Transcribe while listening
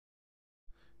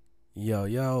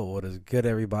Yo, what is good,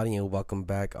 everybody, and welcome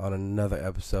back on another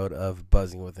episode of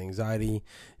Buzzing with Anxiety.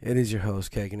 It is your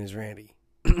host, Cake, and it's Randy.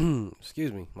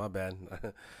 Excuse me, my bad.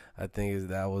 I think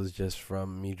that was just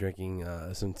from me drinking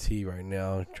some tea right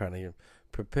now, trying to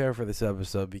prepare for this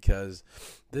episode because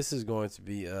this is going to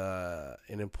be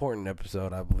an important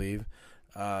episode, I believe.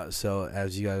 So,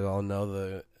 as you guys all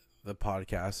know, the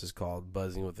podcast is called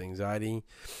Buzzing with Anxiety.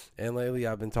 And lately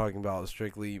I've been talking about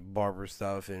strictly barber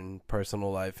stuff and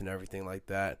personal life and everything like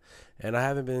that. And I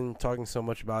haven't been talking so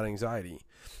much about anxiety.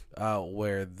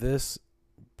 Where this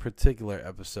particular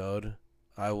episode,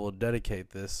 I will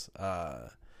dedicate this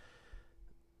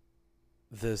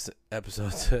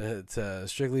episode to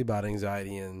strictly about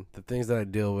anxiety and the things that I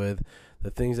deal with,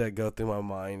 the things that go through my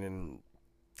mind, and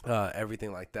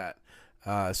everything like that.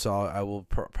 So I will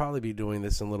probably be doing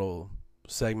this in little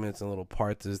segments and little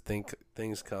parts as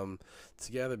things come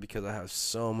together because I have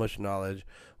so much knowledge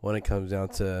when it comes down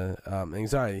to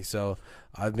anxiety. So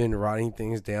I've been writing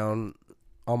things down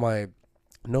on my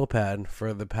notepad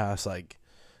for the past I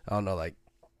don't know, like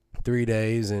 3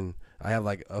 days, and I have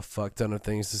like a fuck ton of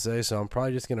things to say. So I'm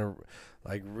probably just gonna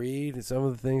like read some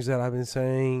of the things that I've been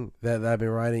saying that I've been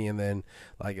writing, and then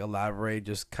like elaborate,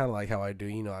 just kind of like how I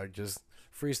do. I just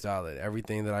freestyle it.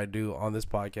 Everything that I do on this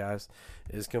podcast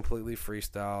is completely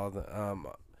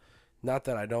freestyled. Not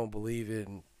that I don't believe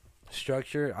in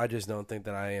structure, I just don't think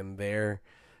that I am there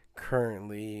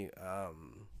currently.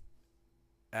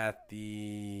 At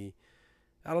the,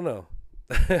 I don't know.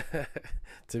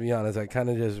 To be honest, I kind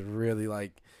of just really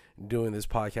like doing this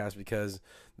podcast because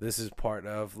this is part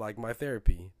of like my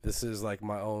therapy. This is like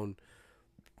my own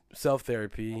self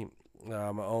therapy,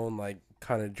 my own like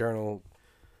kind of journal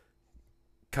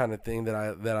kind of thing that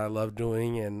I love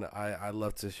doing, and I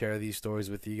love to share these stories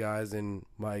with you guys and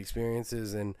my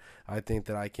experiences, and I think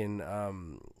that I can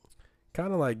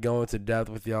kind of like go into depth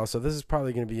with y'all. So this is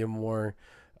probably going to be a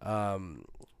um,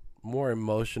 more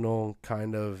emotional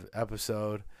kind of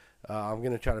episode. I'm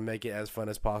going to try to make it as fun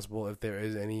as possible if there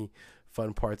is any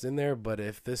fun parts in there, but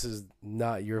if this is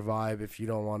not your vibe, if you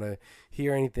don't want to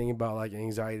hear anything about like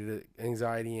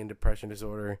anxiety and depression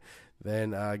disorder,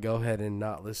 then go ahead and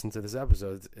not listen to this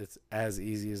episode. It's as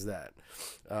easy as that.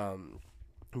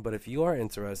 But if you are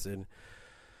interested,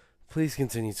 please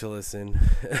continue to listen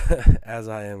as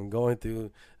I am going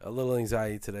through a little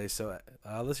anxiety today. So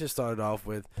let's just start it off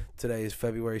with today is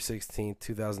February 16th,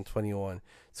 2021.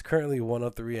 It's currently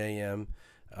 1:03 a.m.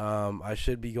 I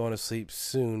should be going to sleep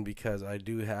soon because I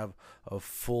do have a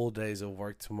full days of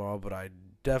work tomorrow, but I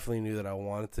definitely knew that I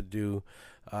wanted to do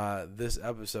this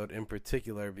episode in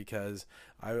particular because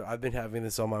I've been having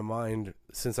this on my mind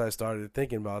since I started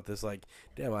thinking about this. Like,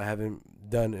 damn, I haven't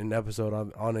done an episode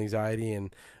on anxiety,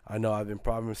 and I know I've been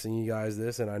promising you guys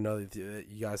this, and I know that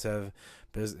you guys have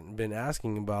been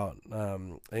asking about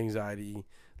anxiety,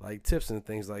 like tips and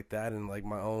things like that, and like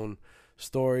my own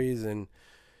stories. And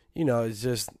it's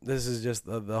just, this is just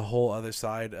the whole other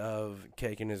side of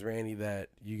Cake and his Randy that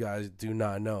you guys do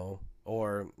not know,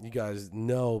 or you guys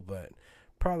know, but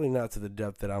probably not to the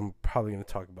depth that I'm probably going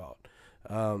to talk about.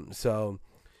 So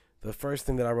the first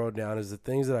thing that I wrote down is the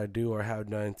things that I do or have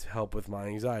done to help with my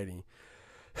anxiety.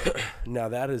 Now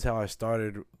that is how I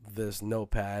started this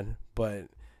notepad, but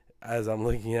as I'm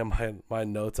looking at my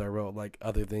notes, I wrote like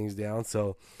other things down.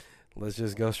 So let's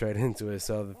just go straight into it.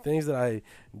 So the things that I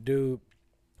do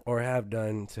or have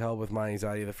done to help with my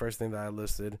anxiety, the first thing that I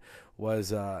listed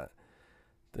was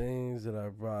things that I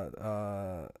brought.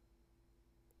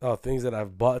 Things that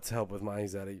I've bought to help with my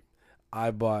anxiety.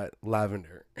 I bought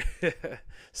lavender.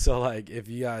 So like, if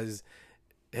you guys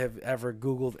have ever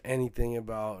Googled anything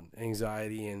about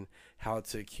anxiety and how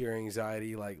to cure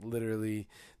anxiety, like literally,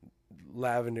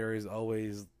 lavender is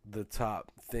always the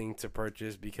top thing to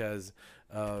purchase because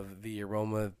of the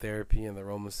aromatherapy and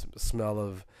the smell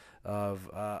of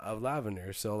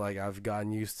lavender. So like, I've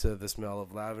gotten used to the smell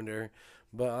of lavender,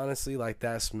 but honestly, like,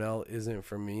 that smell isn't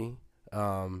for me.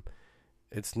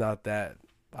 It's not that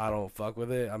I don't fuck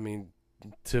with it. I mean,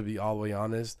 to be all the way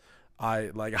honest,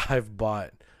 I've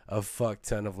bought a fuck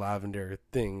ton of lavender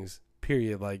things.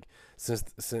 Period. Like, since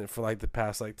for like the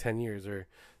past like 10 years or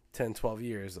 10, 12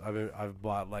 years, I've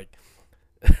bought like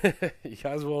you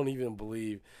guys won't even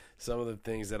believe some of the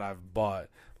things that I've bought.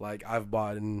 Like, I've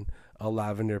bought a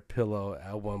lavender pillow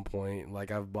at one point.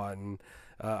 Like, I've bought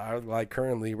I like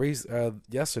currently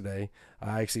yesterday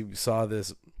I actually saw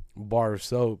this bar of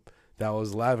soap that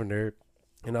was lavender,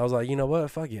 and I was like, you know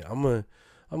what, fuck it, I'm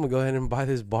gonna go ahead and buy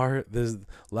this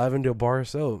lavender bar of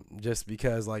soap, just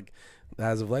because like,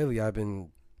 as of lately I've been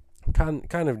kind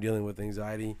of dealing with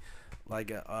anxiety,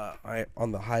 like I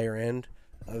on the higher end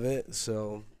of it.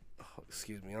 So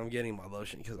Excuse me, I'm getting my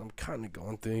lotion because I'm kind of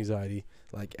going through anxiety,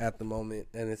 like at the moment,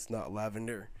 and it's not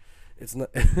lavender. It's not.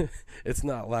 It's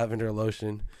not lavender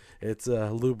lotion. It's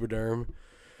Lubriderm.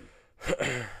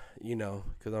 You know,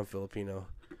 because I'm Filipino,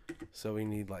 so we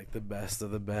need like the best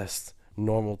of the best,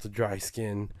 normal to dry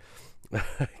skin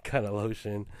kind of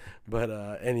lotion. But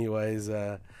anyways,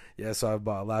 yeah. So I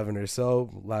bought lavender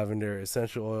soap, lavender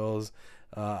essential oils.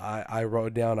 I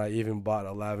wrote down. I even bought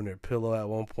a lavender pillow at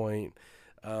one point.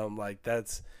 Like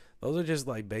those are just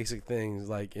like basic things.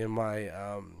 Like in my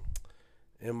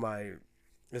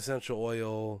essential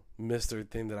oil mister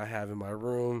thing that I have in my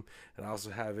room, and I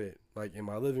also have it like in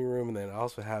my living room, and then I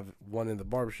also have one in the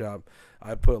barbershop.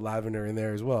 I put lavender in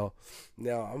there as well.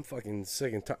 Now I'm fucking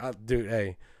sick and tired, dude.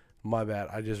 Hey, my bad.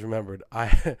 I just remembered.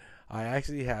 I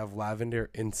actually have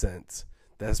lavender incense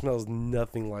that smells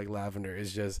nothing like lavender.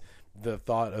 It's just the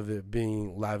thought of it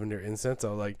being lavender incense. I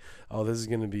was like, oh, this is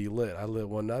gonna be lit. I lit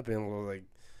one up and was like,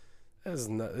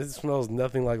 it smells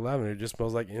nothing like lavender. It just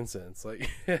smells like incense. Like,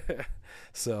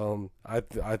 so I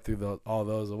threw all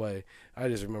those away. I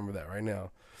just remember that right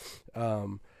now.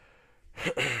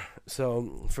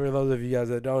 So for those of you guys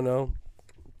that don't know,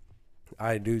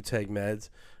 I do take meds.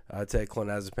 I take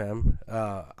clonazepam.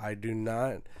 I do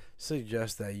not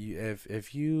suggest that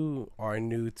if you are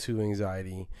new to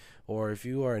anxiety, or if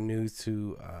you are new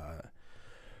to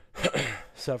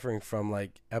suffering from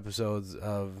like episodes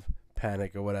of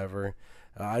panic or whatever,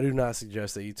 I do not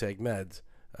suggest that you take meds.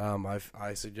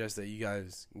 I suggest that you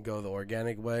guys go the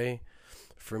organic way.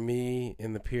 For me,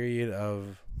 in the period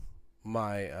of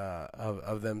my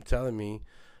of them telling me,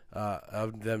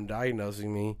 of them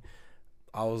diagnosing me,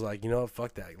 I was like, you know what,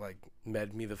 fuck that, like,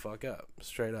 med me the fuck up,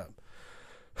 straight up.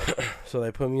 So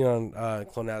they put me on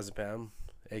clonazepam,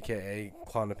 aka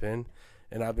Klonopin,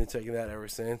 and I've been taking that ever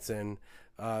since. And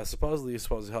supposedly it's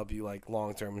supposed to help you like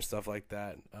long term and stuff like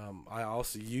that. I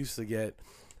also used to get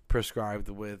prescribed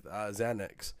with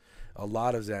Xanax, a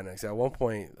lot of Xanax. At one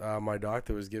point, my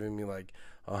doctor was giving me like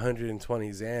 120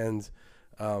 Xans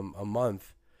a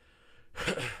month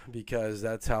because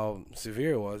that's how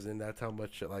severe it was, and that's how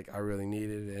much like I really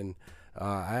needed. And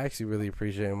I actually really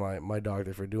appreciate my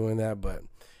doctor for doing that, but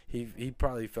he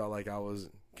probably felt like I was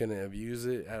gonna abuse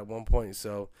it at one point,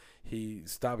 so he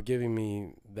stopped giving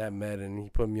me that med and he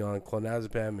put me on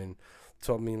clonazepam and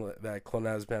told me that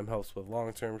clonazepam helps with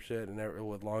long-term shit and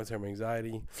with long-term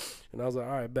anxiety. And I was like,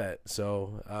 all right, bet.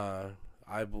 So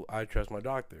I trust my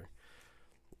doctor.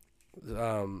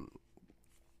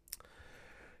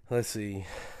 Let's see.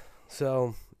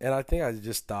 So, and I think I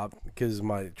just stopped because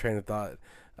my train of thought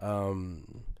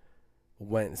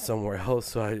went somewhere else.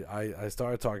 So I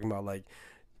started talking about like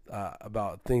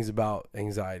about things about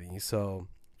anxiety. So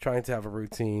trying to have a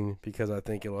routine because I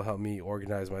think it will help me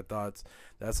organize my thoughts.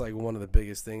 That's like one of the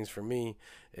biggest things for me,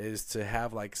 is to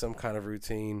have like some kind of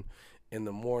routine in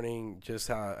the morning. Just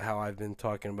how I've been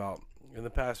talking about in the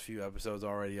past few episodes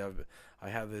already. I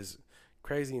have this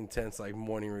crazy intense like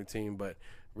morning routine, but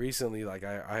recently like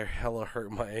I hella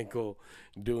hurt my ankle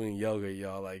doing yoga,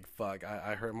 y'all. Like fuck,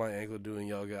 I hurt my ankle doing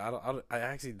yoga. I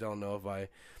actually don't know if I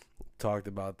talked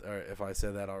about or if I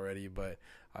said that already, but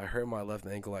I hurt my left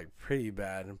ankle like pretty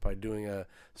bad by doing a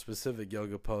specific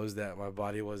yoga pose that my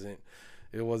body wasn't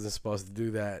supposed to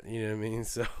do that, you know what I mean?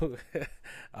 So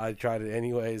I tried it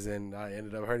anyways and I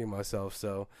ended up hurting myself.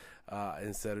 So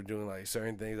instead of doing like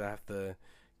certain things, I have to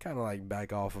kind of like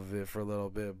back off of it for a little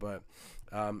bit. But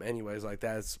anyways, like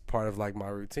that's part of like my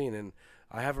routine, and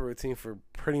I have a routine for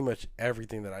pretty much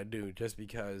everything that I do, just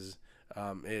because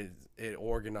it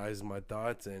organizes my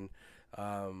thoughts. And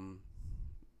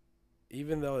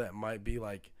even though that might be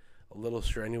like a little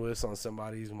strenuous on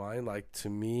somebody's mind, like to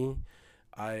me,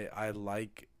 I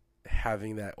like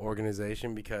having that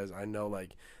organization because I know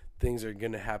like things are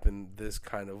gonna happen this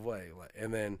kind of way, like,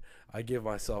 and then I give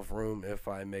myself room if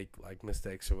I make like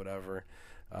mistakes or whatever,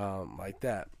 like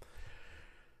that.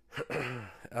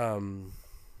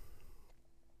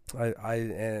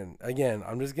 And again,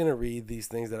 I'm just gonna read these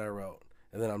things that I wrote,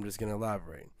 and then I'm just gonna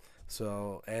elaborate.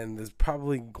 So, and it's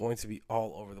probably going to be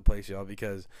all over the place, y'all,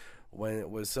 because when it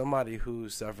was somebody who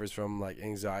suffers from like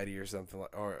anxiety or something,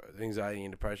 like, or anxiety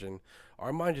and depression,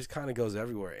 our mind just kind of goes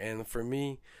everywhere. And for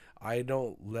me, I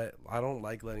don't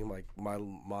like letting like my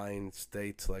mind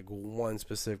stay to like one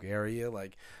specific area.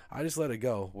 Like I just let it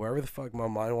go wherever the fuck my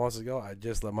mind wants to go. I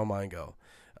just let my mind go.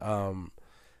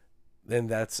 Then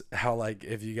that's how, like,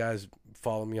 if you guys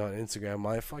follow me on Instagram,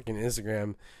 my fucking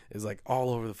Instagram is like all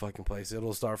over the fucking place.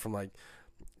 It'll start from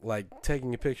like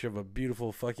taking a picture of a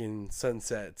beautiful fucking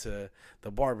sunset to the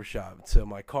barbershop to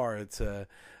my car to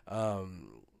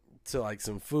to like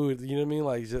some food. You know what I mean?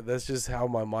 Like that's just how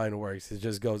my mind works. It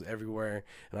just goes everywhere,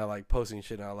 and I like posting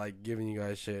shit. And I like giving you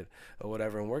guys shit or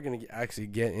whatever. And we're gonna actually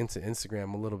get into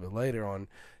Instagram a little bit later on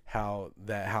how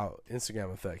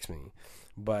Instagram affects me.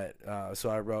 But so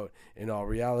I wrote, in all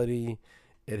reality,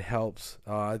 it helps.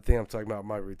 I think I'm talking about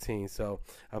my routine. So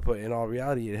I put, in all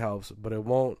reality, it helps, but it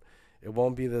won't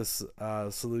be this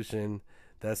solution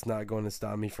that's not going to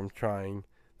stop me from trying.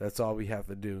 That's all we have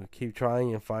to do. Keep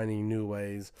trying and finding new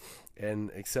ways,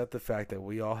 and accept the fact that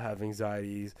we all have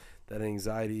anxieties.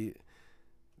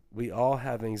 We all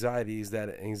have anxieties,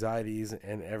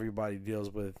 and everybody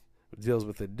deals with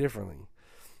it differently.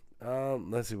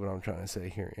 Let's see what I'm trying to say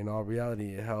here. In all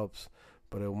reality, it helps,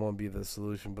 but it won't be the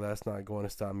solution. But that's not going to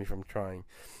stop me from trying.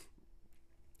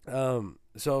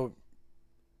 So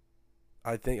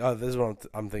I think, this is what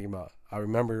I'm thinking about. I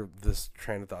remember this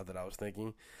train of thought that I was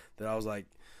thinking, that I was like,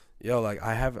 yo, like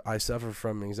I suffer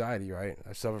from anxiety, right?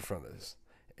 I suffer from this,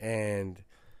 and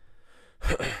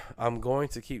I'm going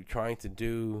to keep trying to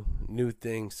do new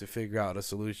things to figure out a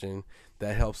solution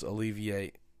that helps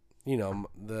alleviate,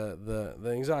 the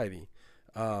anxiety.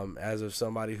 As of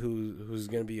somebody who's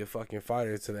gonna be a fucking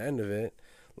fighter to the end of it,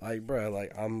 like, bro,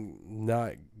 like I'm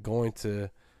not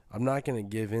gonna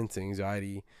give in to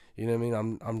anxiety. You know what I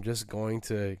mean? I'm just going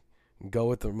to go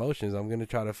with the emotions. I'm gonna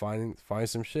try to find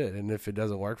some shit, and if it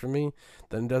doesn't work for me,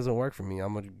 then it doesn't work for me.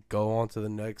 I'm gonna go on to the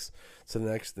next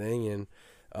thing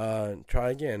and try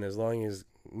again. As long as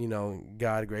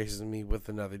God graces me with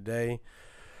another day,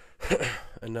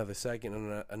 another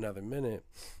second, another minute,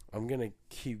 I'm gonna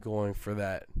keep going for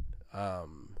that.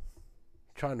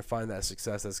 Trying to find that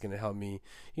success that's gonna help me,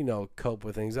 cope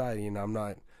with anxiety, and I'm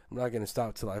not gonna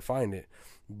stop till I find it.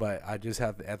 But I just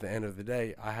have to, at the end of the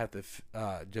day, I have to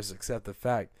just accept the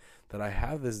fact that I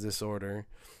have this disorder,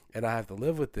 and I have to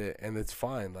live with it, and it's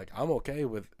fine. Like, I'm okay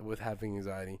with having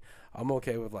anxiety. I'm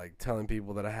okay with like telling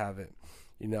people that I have it.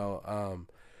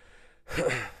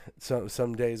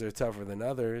 Some days are tougher than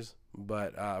others,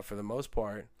 but for the most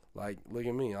part, like, look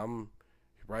at me. I'm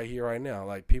right here, right now.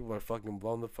 Like, people are fucking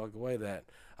blown the fuck away that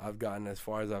I've gotten as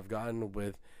far as I've gotten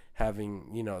with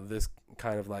having, this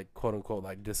kind of like quote unquote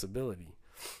like disability.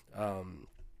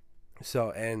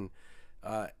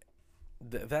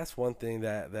 That's one thing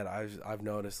that I've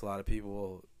noticed a lot of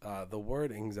people. The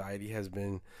word anxiety has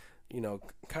been,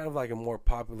 kind of like a more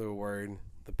popular word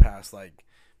the past like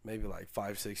maybe like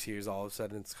 5-6 years. All of a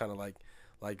sudden, it's kind of like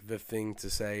the thing to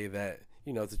say that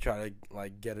to try to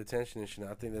like get attention and shit.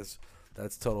 I think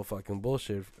that's total fucking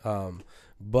bullshit.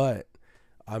 But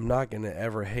I'm not going to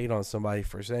ever hate on somebody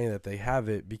for saying that they have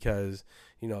it, because,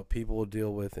 people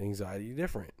deal with anxiety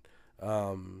different.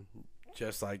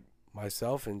 Just like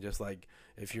myself, and just like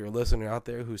if you're a listener out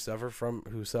there who suffers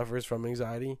from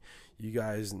anxiety, you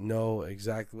guys know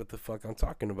exactly what the fuck I'm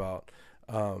talking about.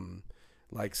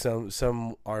 Like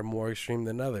some are more extreme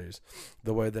than others.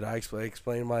 The way that I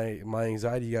explain my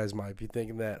anxiety, you guys might be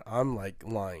thinking that I'm like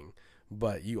lying,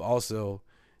 but you also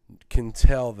can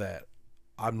tell that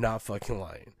I'm not fucking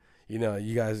lying.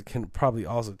 You guys can probably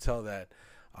also tell that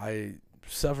I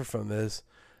suffer from this,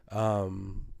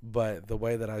 but the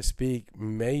way that I speak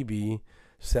maybe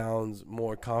sounds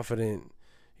more confident,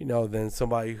 than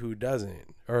somebody who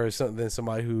doesn't, or than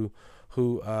somebody who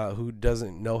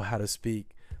doesn't know how to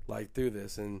speak like through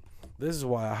this. And this is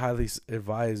why I highly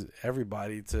advise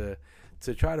everybody to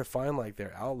try to find like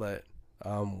their outlet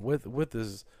with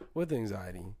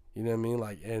anxiety. You know what I mean?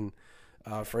 Like, and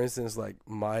for instance, like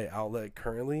my outlet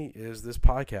currently is this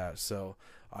podcast. So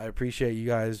I appreciate you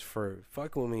guys for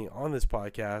fucking with me on this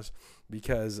podcast,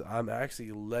 because I'm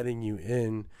actually letting you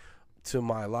in to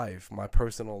my life, my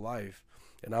personal life,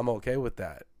 and I'm okay with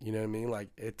that. You know what I mean? Like,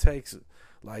 it takes,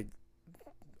 like,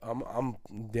 I'm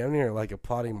damn near like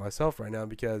applauding myself right now,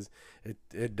 because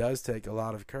it does take a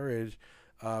lot of courage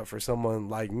for someone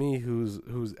like me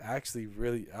who's actually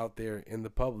really out there in the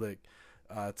public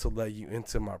to let you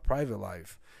into my private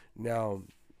life. Now,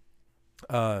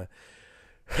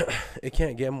 it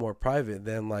can't get more private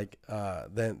than like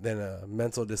than a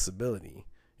mental disability.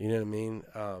 You know what I mean?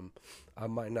 I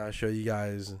might not show you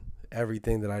guys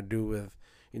everything that I do with,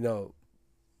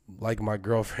 like my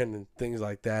girlfriend and things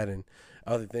like that, and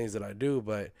other things that I do,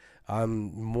 but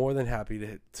I'm more than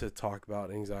happy to talk about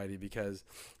anxiety, because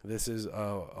this is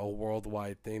a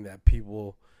worldwide thing that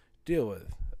people deal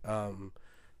with.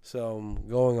 So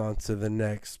going on to the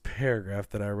next paragraph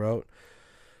that I wrote.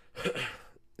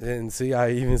 And see,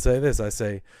 I even say this. I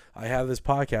say, I have this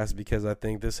podcast because I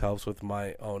think this helps with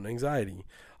my own anxiety.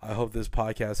 I hope this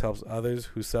podcast helps others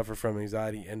who suffer from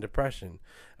anxiety and depression.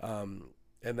 And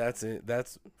that's it.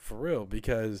 That's for real,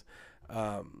 because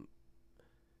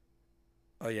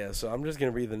Oh yeah, so I'm just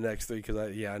gonna read the next three because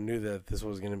I knew that this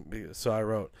was gonna be. So I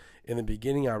wrote, in the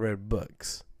beginning I read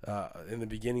books. In the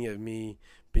beginning of me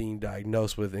being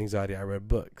diagnosed with anxiety, I read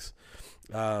books.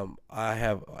 I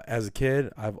have, as a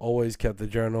kid, I've always kept the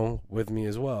journal with me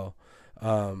as well.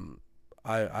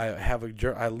 I have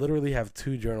I literally have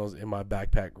two journals in my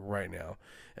backpack right now.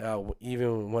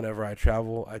 Even whenever I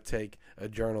travel, I take a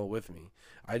journal with me.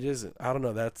 I don't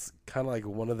know. That's kind of like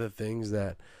one of the things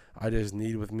that I just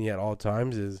need with me at all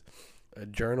times is a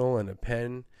journal and a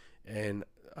pen. And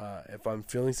if I'm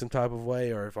feeling some type of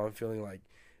way, or if I'm feeling like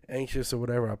anxious or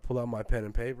whatever, I pull out my pen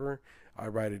and paper, I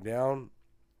write it down,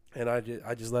 and I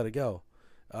just let it go.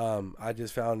 I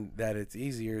just found that it's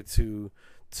easier to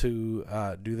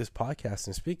do this podcast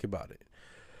and speak about it.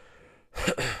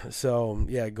 So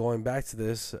yeah, going back to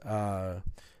this,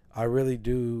 I really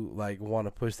do like want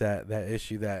to push that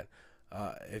issue that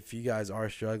if you guys are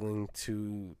struggling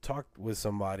to talk with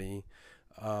somebody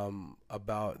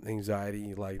about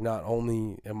anxiety, like not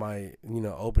only am I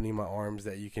opening my arms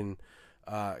that you can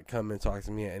come and talk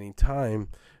to me at any time,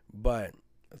 but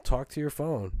talk to your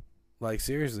phone. Like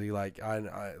seriously, like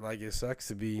I like it sucks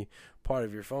to be part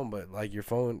of your phone, but like your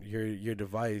phone, your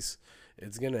device,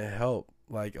 it's gonna help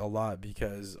like a lot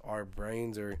because our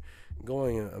brains are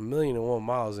going 1,000,001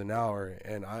 miles an hour,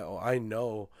 and I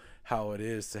know how it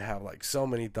is to have like so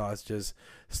many thoughts just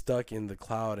stuck in the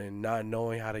cloud and not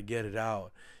knowing how to get it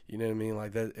out. You know what I mean?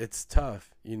 Like that, it's tough,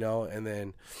 and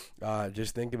then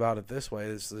just think about it this way.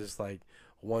 It's just like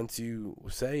once you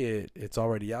say it, it's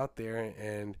already out there,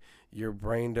 and your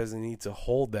brain doesn't need to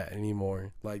hold that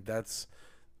anymore. Like that's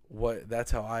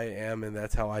how I am, and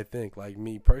that's how I think. Like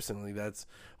me personally, that's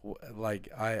like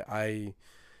I'm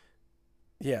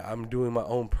doing my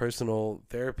own personal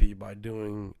therapy by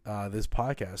doing this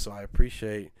podcast. So I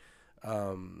appreciate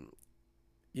um,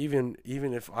 even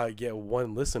if I get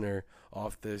one listener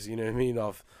off this, you know what I mean,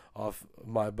 off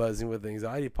my Buzzing with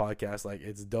Anxiety podcast, like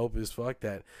it's dope as fuck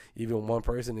that even one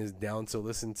person is down to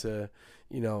listen to,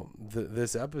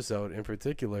 this episode in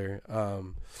particular.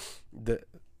 The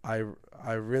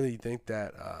I really think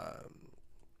that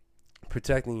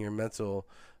protecting your mental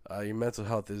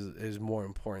health is more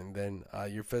important than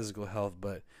your physical health,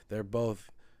 but they're both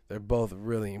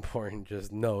really important.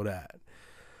 Just know that.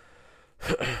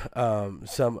 All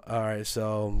right,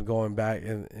 so going back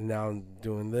and now I'm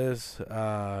doing this.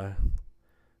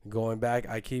 Going back,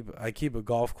 I keep a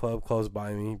golf club close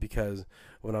by me because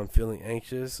when I'm feeling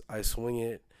anxious, I swing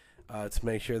it to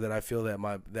make sure that I feel that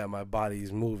my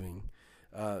body's moving.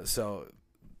 So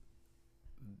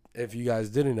if you guys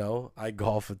didn't know, I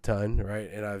golf a ton, right?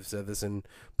 And I've said this in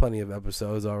plenty of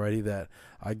episodes already that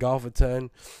I golf a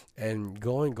ton, and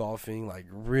going golfing like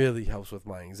really helps with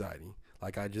my anxiety.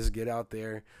 Like I just get out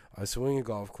there, I swing a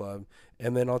golf club,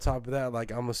 and then on top of that, like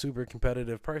I'm a super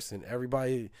competitive person.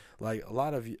 Everybody, like a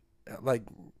lot of, like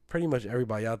pretty much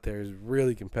everybody out there is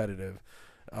really competitive.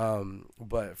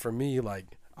 But for me,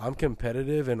 like I'm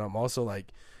competitive, and I'm also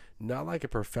like not like a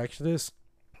perfectionist.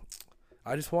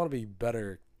 I just want to be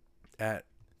better at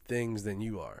things than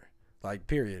you are. Like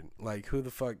period. Like who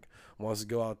the fuck wants to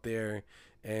go out there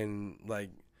and like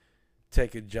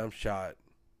take a jump shot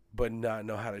but not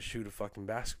know how to shoot a fucking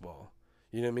basketball?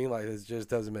 You know what I mean? Like it just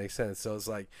doesn't make sense. So it's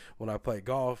like when I play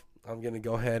golf, I'm going to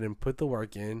go ahead and put the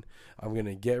work in. I'm going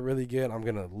to get really good. I'm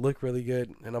going to look really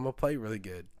good, and I'm going to play really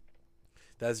good.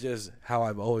 That's just how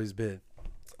I've always been.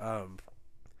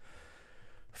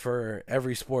 For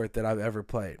every sport that I've ever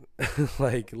played.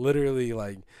 Like literally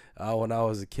like when I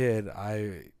was a kid,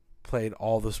 I played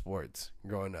all the sports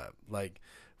growing up, like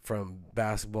from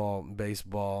basketball,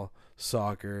 baseball,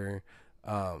 soccer,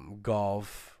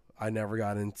 golf. I never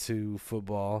got into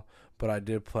football, but I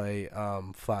did play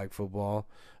flag football.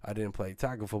 I didn't play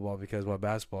tackle football because my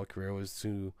basketball career was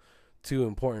too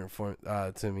important for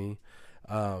to me.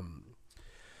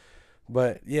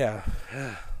 But yeah,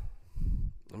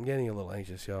 I'm getting a little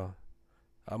anxious, y'all.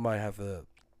 I might have to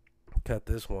cut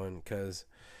this one because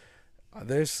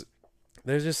there's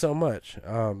just so much.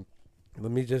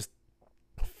 Let me just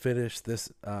finish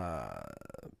this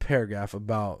paragraph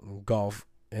about golf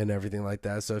and everything like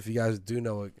that. So if you guys do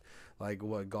know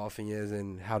what golfing is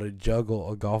and how to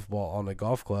juggle a golf ball on a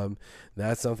golf club,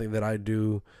 that's something that I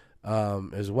do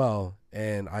as well.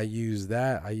 And I use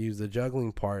the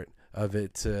juggling part of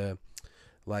it to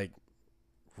like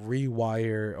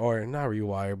rewire, or not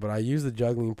rewire, but I use the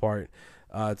juggling part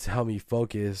to help me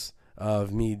focus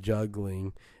of me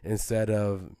juggling instead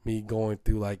of me going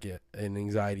through like an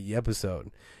anxiety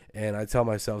episode. And I tell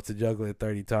myself to juggle it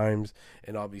 30 times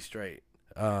and I'll be straight.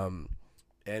 And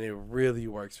it really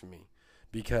works for me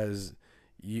because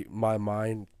my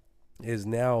mind is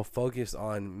now focused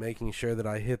on making sure that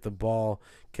I hit the ball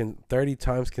 30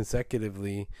 times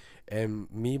consecutively, and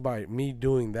by me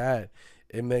doing that,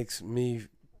 it makes me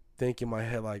think in my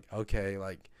head like, okay,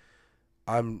 like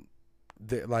I'm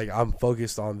I'm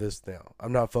focused on this now.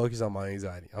 I'm not focused on my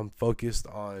anxiety. I'm focused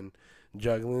on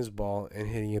juggling this ball and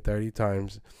hitting it 30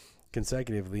 times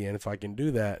consecutively, and if I can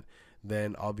do that,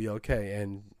 then I'll be okay.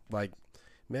 And like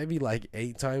maybe like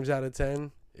 8 times out of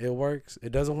 10 it works.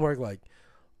 It doesn't work like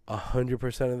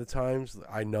 100% of the times.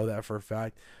 I know that for a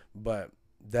fact, but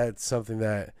that's something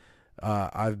that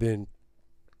I've been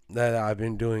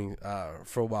doing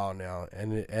for a while now,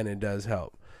 and it does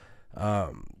help.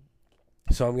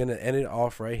 So I'm gonna end it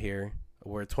off right here.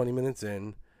 We're 20 minutes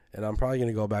in, and I'm probably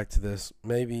gonna go back to this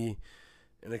maybe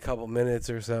in a couple minutes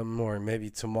or something, or maybe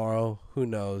tomorrow. Who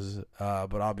knows?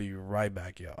 But I'll be right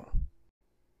back, y'all.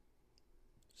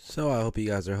 So I hope you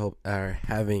guys are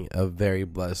having a very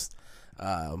blessed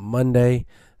Monday.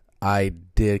 I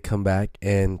did come back,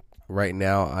 and right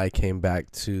now I came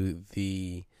back to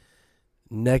the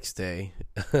next day.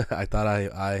 I thought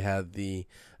I had the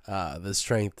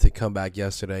strength to come back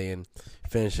yesterday and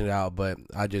finish it out, but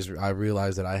I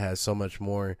realized that I had so many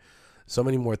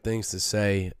more things to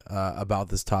say about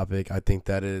this topic. I think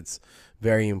that it's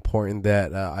very important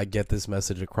that I get this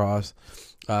message across,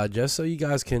 just so you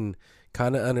guys can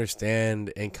kind of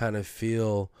understand and kind of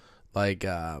feel like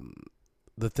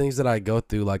the things that I go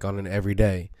through like on an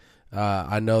everyday.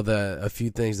 I know that a few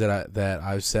things that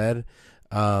I've said,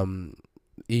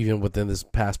 even within this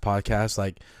past podcast,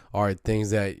 like are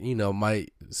things that, you know,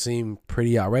 might seem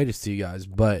pretty outrageous to you guys,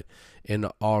 but in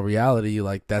all reality,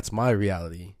 like that's my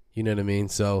reality. You know what I mean?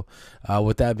 So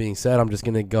with that being said, I'm just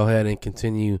going to go ahead and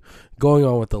continue going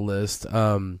on with the list.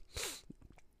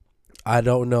 I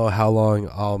don't know how long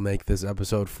I'll make this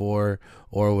episode for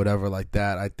or whatever like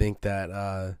that. I think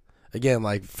that, again,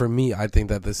 like for me, I think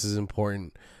that this is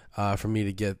important for me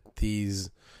to get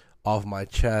these off my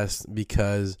chest,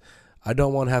 because I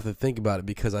don't want to have to think about it,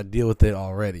 because I deal with it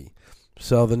already.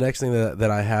 So the next thing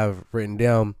that I have written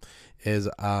down is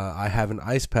I have an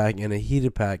ice pack and a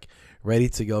heated pack ready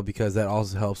to go, because that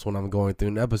also helps when I'm going through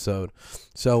an episode.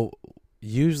 So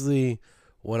usually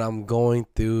when I'm going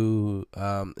through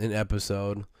an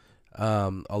episode,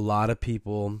 a lot of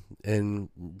people, and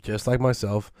just like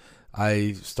myself,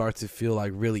 I start to feel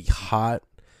like really hot.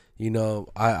 You know,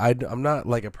 I'm not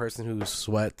like a person who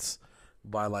sweats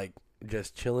by like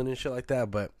just chilling and shit like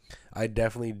that, but I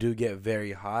definitely do get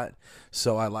very hot.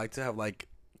 So I like to have like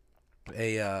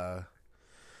an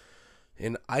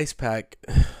ice pack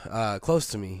close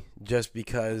to me, just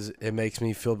because it makes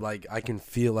me feel like I can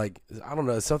feel like, I don't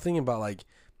know, something about like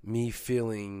me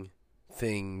feeling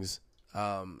things,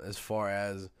 as far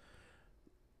as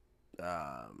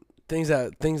things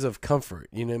of comfort.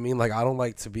 You know what I mean? Like I don't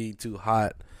like to be too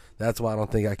hot. That's why I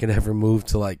don't think I can ever move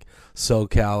to like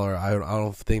SoCal, or I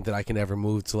don't think that I can ever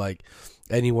move to like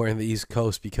anywhere in the East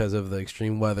Coast because of the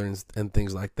extreme weather and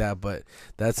things like that. But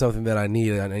that's something that I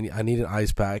need. I need an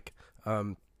ice pack.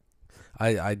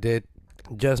 I did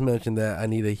just mention that I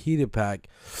need a heated pack.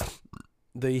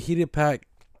 The heated pack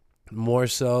more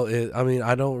so is, I mean,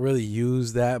 I don't really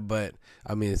use that, but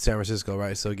I mean, it's San Francisco,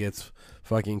 right? So it gets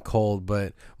fucking cold.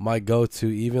 But my go-to,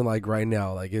 even like right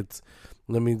now, like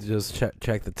let me just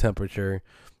check the temperature.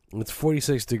 It's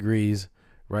 46 degrees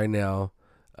right now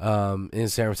in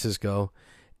San Francisco,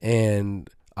 and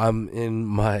I'm in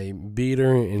my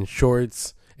beater and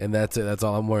shorts, and that's it. That's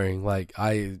all I'm wearing. Like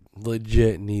I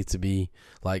legit need to be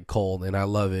like cold, and I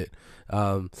love it.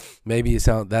 Maybe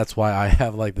that's why I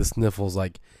have like the sniffles,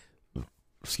 like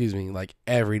excuse me, like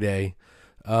every day.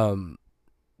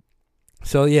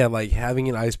 So yeah, like having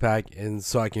an ice pack, and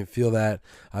so I can feel that.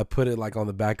 I put it like on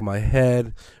the back of my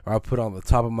head, or I put it on the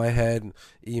top of my head,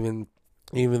 even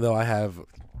though I have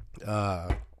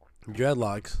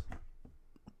dreadlocks.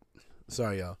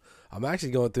 Sorry, y'all. I'm actually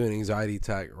going through an anxiety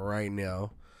attack right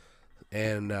now,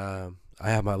 and I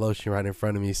have my lotion right in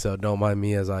front of me, so don't mind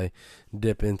me as I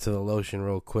dip into the lotion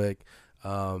real quick.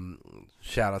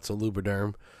 Shout out to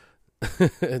Lubriderm.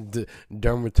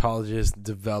 Dermatologist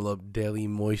developed daily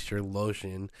moisture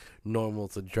lotion, normal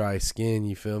to dry skin,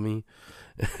 you feel me?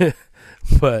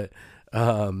 But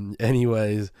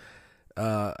anyways,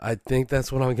 I think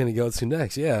that's what I'm gonna go to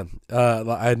next. Yeah,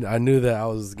 I knew that I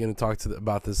was gonna talk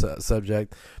about this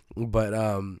subject,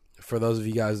 but for those of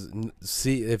you guys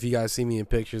if you guys see me in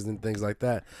pictures and things like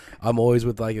that, I'm always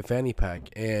with like a fanny pack,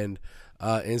 and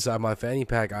inside my fanny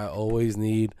pack I always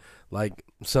need like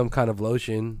some kind of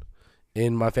lotion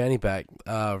in my fanny pack,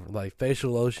 like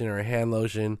facial lotion or hand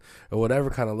lotion or whatever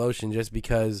kind of lotion, just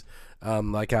because how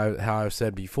I've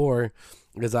said before,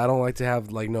 because I don't like to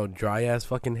have like no dry ass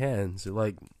fucking hands.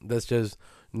 Like that's just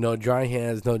no dry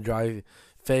hands, no dry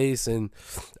face, and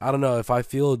I don't know if I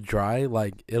feel dry,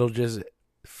 like it'll just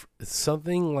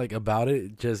something like about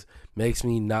it just makes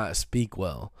me not speak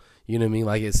well. You know what I mean?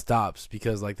 Like it stops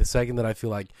because like the second that I feel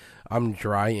like I'm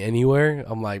dry anywhere,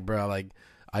 I'm like, bro, like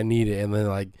I need it, and then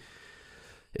like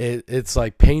it's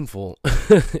like painful.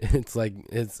 It's like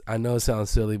I know it sounds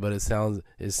silly, but it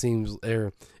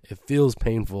feels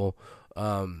painful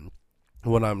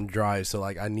when I'm dry. So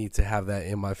like I need to have that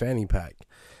in my fanny pack.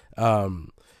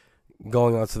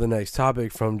 Going on to the next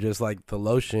topic from just like the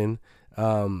lotion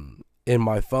in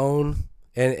my phone,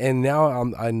 and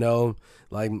now I know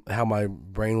like how my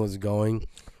brain was going.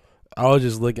 I was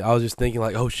just thinking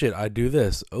like, oh shit, I do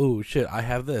this. Oh shit, I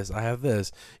have this.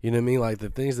 You know what I mean? Like the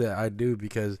things that I do,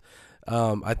 because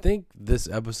I think this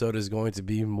episode is going to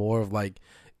be more of like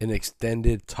an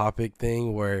extended topic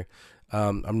thing where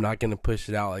I'm not going to push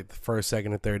it out like the first,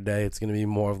 second, or third day. It's going to be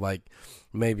more of like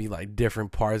maybe like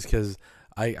different parts, because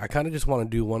I kind of just want to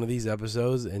do one of these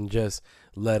episodes and just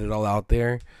let it all out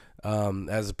there,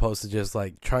 as opposed to just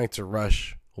like trying to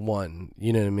rush one.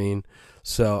 You know what I mean?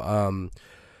 So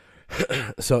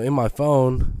so in my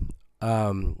phone,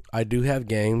 I do have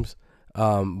games,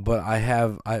 but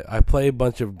I play a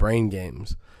bunch of brain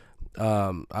games.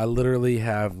 I literally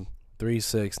have 3,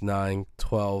 6, 9,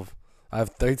 12. I have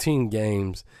 13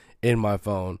 games in my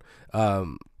phone.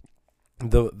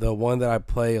 The one that I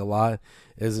play a lot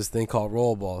is this thing called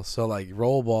Rollerball. So like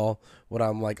Rollerball, when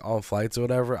I'm like on flights or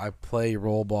whatever, I play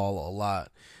Rollerball a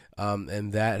lot,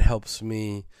 and that helps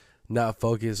me not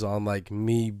focus on like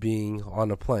me being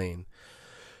on a plane.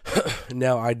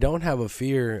 Now I don't have a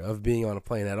fear of being on a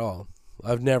plane at all.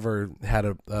 I've never had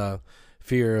a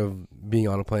fear of being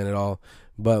on a plane at all.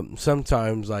 But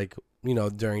sometimes, like, you know,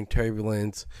 during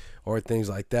turbulence or things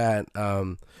like that,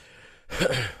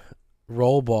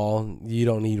 Rollerball, you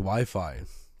don't need Wi-Fi.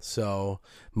 So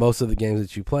most of the games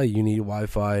that you play, you need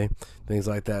Wi-Fi, things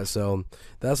like that. So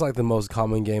that's like the most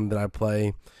common game that I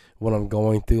play when I'm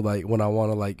going through, like when I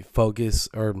want to like focus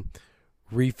or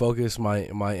refocus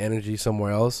my energy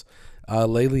somewhere else.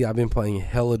 Lately I've been playing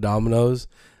hella dominoes,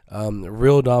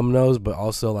 real dominoes, but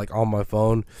also like on my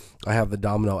phone I have the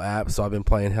domino app, so I've been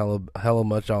playing hella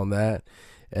much on that.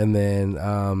 And then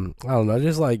I don't know,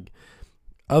 just like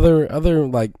other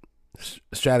like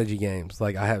strategy games.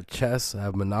 Like I have chess, I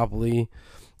have Monopoly,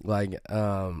 like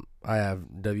I have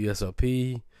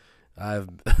WSOP, I have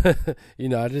you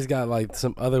know, I just got like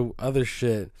some other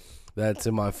shit that's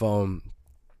in my phone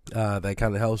that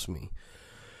kind of helps me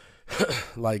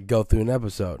like go through an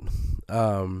episode.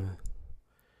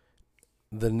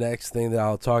 The next thing that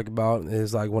I'll talk about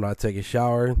is like when I take a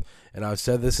shower, and I've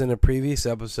said this in a previous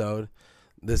episode.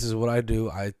 This is what I do.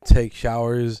 I take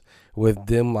showers with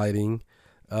dim lighting.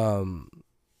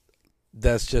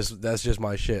 That's just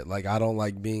my shit. Like I don't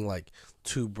like being like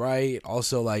too bright.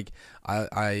 Also, like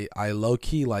I low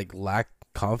key like lack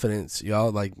confidence,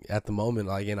 y'all, like at the moment,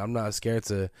 like, and I'm not scared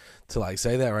to like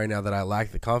say that right now that I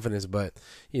lack the confidence. But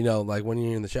you know, like when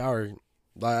you're in the shower,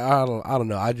 like I don't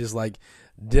know, I just like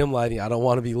dim lighting. I don't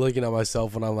want to be looking at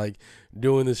myself when I'm like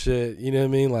doing the shit, you know what I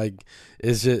mean? Like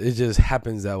it just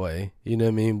happens that way, you know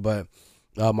what I mean? But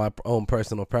my own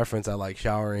personal preference, I like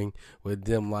showering with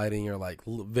dim lighting or like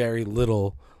very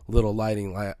little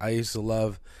lighting. Like I used to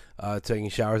love taking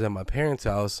showers at my parents'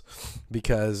 house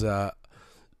because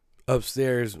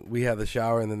upstairs we had the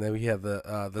shower, and then we had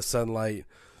the sunlight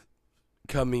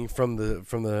coming from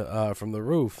the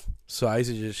roof. So I used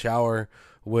to just shower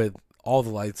with all the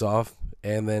lights off,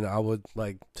 and then I would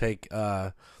like take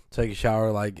a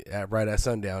shower like right at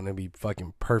sundown, and it'd be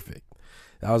fucking perfect.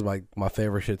 That was my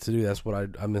favorite shit to do. That's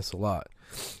what I miss a lot.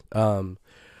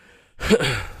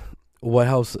 What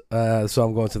helps? So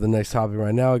I'm going to the next topic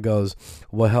right now. It goes,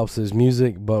 what helps is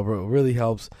music, but what really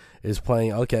helps is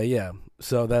playing. Okay, yeah.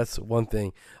 So that's one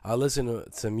thing. I listen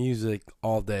to music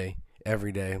all day,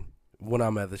 every day when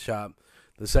I'm at the shop.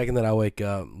 The second that I wake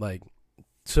up, like,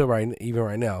 so even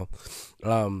right now.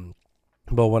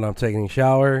 But when I'm taking a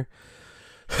shower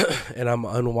and I'm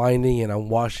unwinding and I'm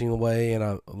washing away and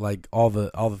I'm like all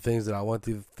the things that I went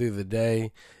through the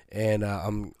day, and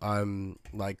I'm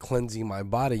like cleansing my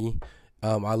body,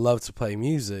 I love to play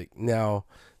music. Now,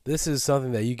 this is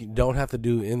something that you don't have to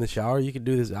do in the shower. You can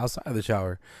do this outside of the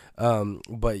shower.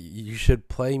 But you should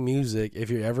play music if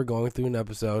you're ever going through an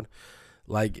episode.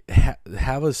 Like,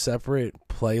 have a separate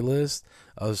playlist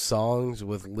of songs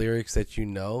with lyrics that you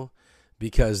know,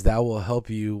 because that will help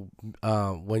you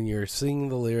when you're singing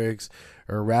the lyrics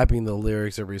or rapping the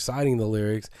lyrics or reciting the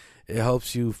lyrics. It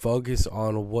helps you focus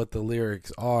on what the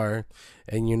lyrics are,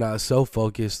 and you're not so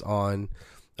focused on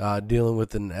dealing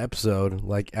with an episode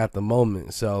like at the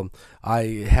moment. So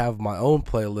I have my own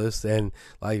playlist, and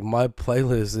like my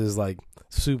playlist is like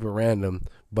super random,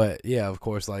 but yeah, of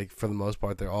course, like for the most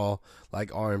part they're all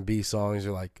like R&B songs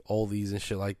or like oldies and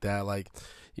shit like that. Like,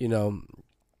 you know,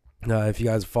 if you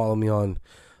guys follow me on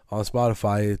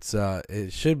Spotify, it's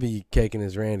it should be Caking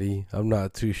is Randy. I'm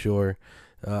not too sure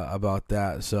about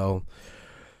that. So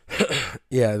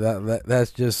yeah,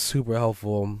 that's just super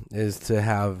helpful, is to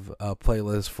have a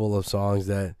playlist full of songs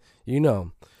that you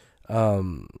know.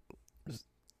 Um,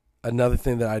 Another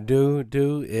thing that I do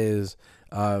is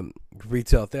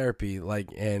retail therapy. Like,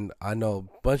 and I know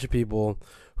a bunch of people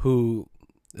who,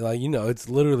 like, you know, it's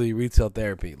literally retail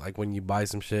therapy. Like when you buy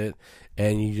some shit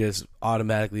and you just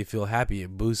automatically feel happy,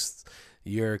 it boosts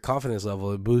your confidence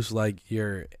level. It boosts like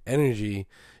your energy.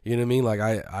 You know what I mean? Like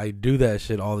I do that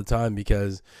shit all the time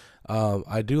because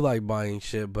I do like buying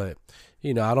shit, but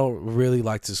you know, I don't really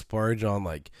like to splurge on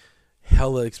like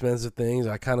hella expensive things.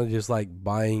 I kind of just like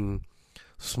buying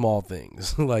small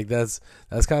things. Like that's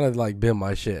kind of like been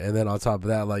my shit. And then on top of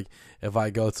that, like if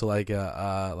I go to like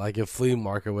a flea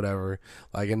market or whatever,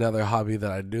 like another hobby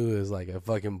that I do is like a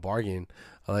fucking bargain.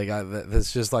 Like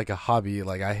that's just like a hobby.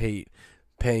 Like I hate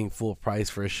paying full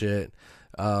price for shit.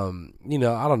 You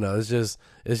know, I don't know. It's just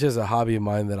a hobby of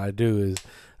mine that I do, is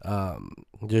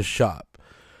just shop.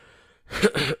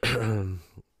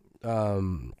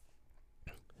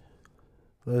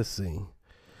 Let's see.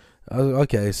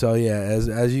 Okay, so yeah,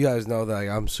 as you guys know, that like,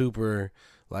 I'm super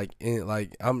like in,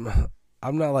 like I'm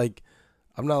not like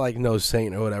no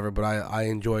saint or whatever, but I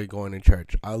enjoy going to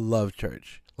church. I love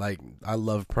church. Like I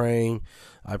love praying.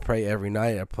 I pray every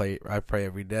night. I pray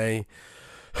every day.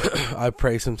 I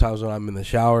pray sometimes when I'm in the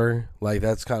shower. Like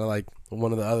that's kind of like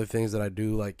one of the other things that I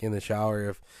do, like in the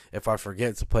shower. If I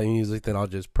forget to play music, then I'll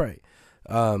just pray.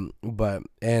 But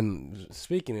and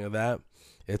speaking of that,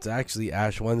 it's actually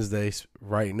Ash Wednesday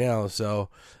right now. So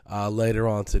later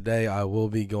on today, I will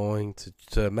be going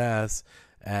to Mass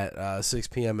at 6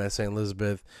 p.m. at St.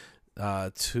 Elizabeth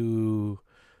to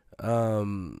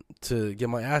get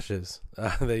my ashes.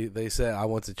 They said I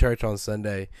went to church on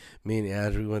Sunday. Me and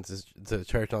Andrew went to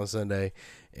church on Sunday,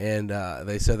 and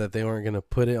they said that they weren't gonna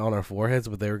put it on our foreheads,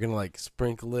 but they were gonna like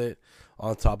sprinkle it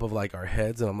on top of like our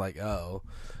heads. And I'm like, oh,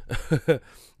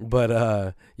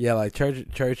 but yeah, like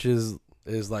church is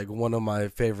like one of my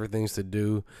favorite things to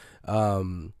do.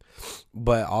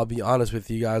 But I'll be honest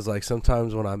with you guys, like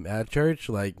sometimes when I'm at church,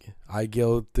 like I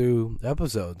go through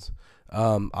episodes.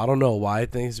 I don't know why. I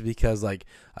think it's because like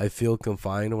I feel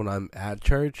confined when I'm at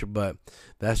church, but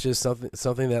that's just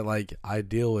something that like I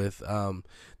deal with.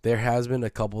 There has been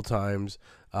a couple times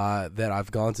that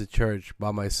I've gone to church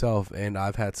by myself and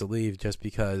I've had to leave just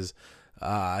because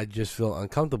I just feel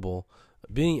uncomfortable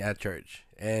being at church,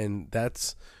 and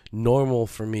that's normal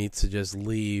for me to just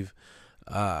leave.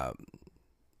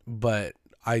 But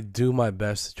I do my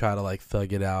best to try to like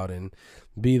thug it out and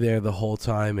be there the whole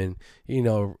time, and you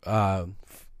know,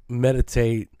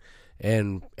 meditate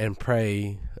and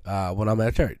pray when I'm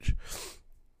at church.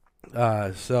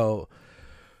 So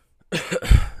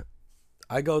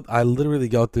I literally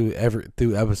go through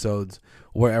episodes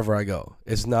wherever I go.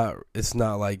 It's not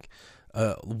like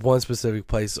one specific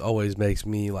place always makes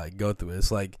me like go through it.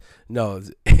 It's like, no,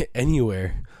 it's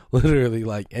anywhere, literally,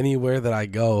 like anywhere that I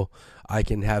go, I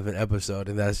can have an episode.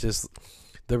 And that's just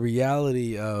the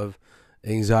reality of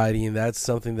anxiety, and that's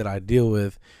something that I deal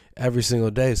with every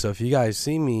single day. So if you guys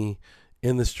see me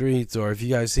in the streets, or if you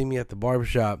guys see me at the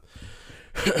barbershop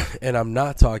and I'm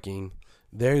not talking,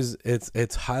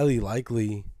 it's highly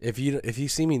likely, if you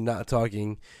see me not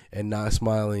talking and not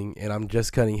smiling and I'm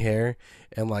just cutting hair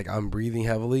and like I'm breathing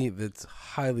heavily, that's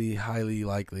highly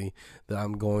likely that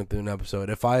I'm going through an episode.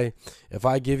 If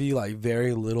I give you like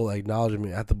very little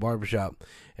acknowledgement at the barbershop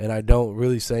and I don't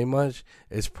really say much,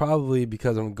 it's probably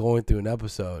because I'm going through an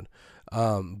episode.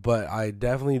 But I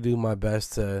definitely do my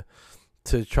best to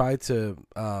try to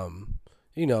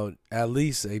you know, at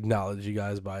least acknowledge you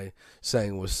guys by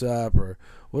saying what's up or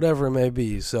whatever it may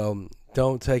be. So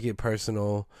don't take it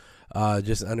personal.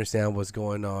 Just understand what's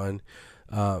going on.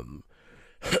 I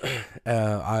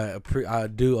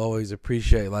do always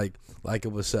appreciate like a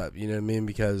what's up, you know what I mean?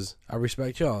 Because I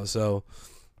respect y'all. So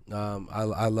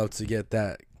I love to get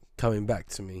that coming back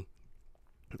to me.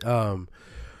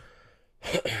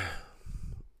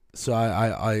 So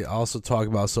I also talk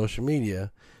about social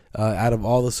media. Out of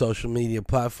all the social media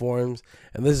platforms,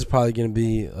 and this is probably going to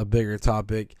be a bigger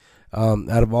topic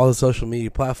Out of all the social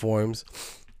media platforms,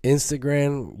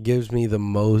 Instagram gives me the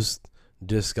most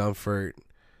discomfort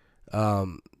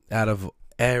out of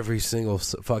every single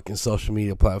fucking social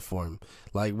media platform.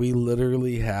 Like, we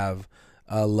literally have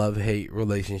a love-hate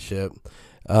relationship,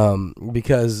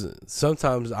 because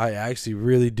sometimes I actually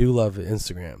really do love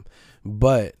Instagram,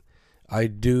 but I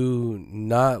do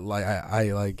not like,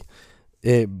 I like,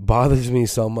 it bothers me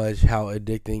so much how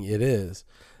addicting it is.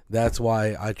 That's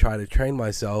why I try to train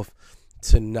myself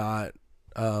to not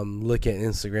look at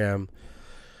Instagram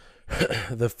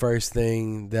the first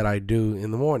thing that I do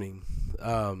in the morning.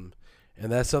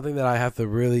 And that's something that I have to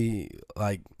really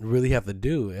have to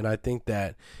do. And I think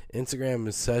that Instagram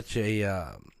is such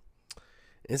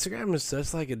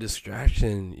like a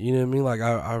distraction. You know what I mean? Like,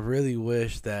 I really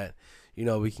wish that,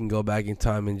 we can go back in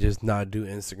time and just not do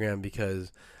Instagram,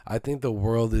 because I think the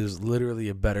world is literally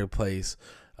a better place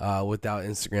without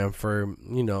Instagram for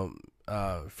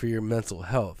your mental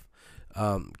health.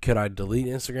 Could I delete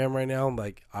Instagram right now?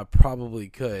 Like, I probably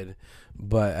could,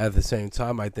 but at the same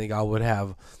time, I think I would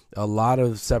have a lot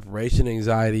of separation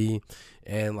anxiety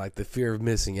and like the fear of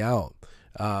missing out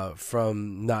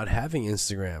from not having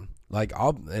Instagram. Like,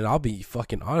 I'll be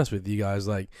fucking honest with you guys.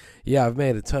 Like, yeah, I've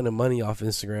made a ton of money off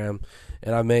Instagram,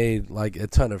 and I made like a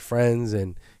ton of friends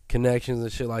and connections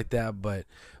and shit like that. But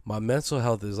my mental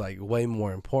health is like way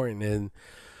more important. And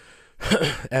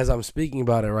as I'm speaking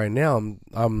about it right now,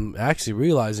 I'm actually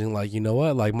realizing, like, you know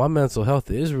what? Like, my mental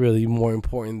health is really more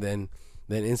important than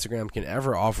Instagram can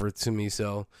ever offer to me.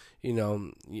 So,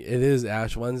 it is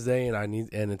Ash Wednesday,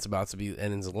 and it's about to be,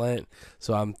 and it's Lent.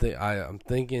 So I'm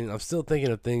still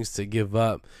thinking of things to give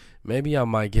up. Maybe I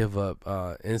might give up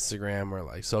Instagram or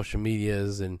like social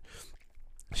medias and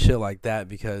shit like that,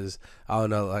 because I don't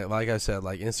know. Like I said,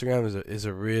 like, Instagram is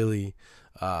a really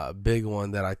big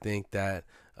one that I think that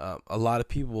a lot of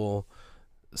people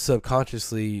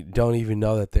subconsciously don't even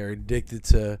know that they're addicted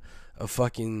to a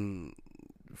fucking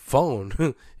phone.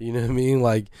 You know what I mean?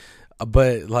 Like,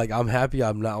 but like, I'm happy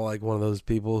I'm not like one of those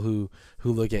people who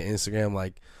look at Instagram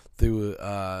like through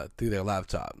their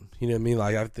laptop. You know what I mean?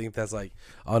 Like, I think that's like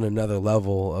on another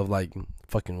level of like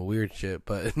fucking weird shit.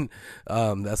 But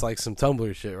that's like some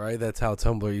Tumblr shit, right? That's how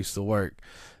Tumblr used to work.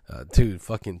 Dude,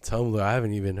 fucking Tumblr. I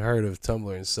haven't even heard of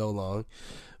Tumblr in so long.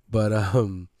 But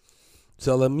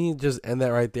so let me just end that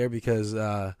right there, because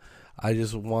I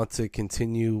just want to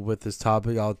continue with this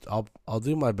topic. I'll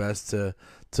do my best to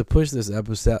push this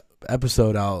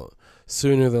episode out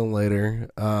sooner than later.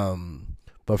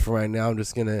 But for right now, I'm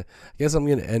gonna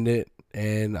end it,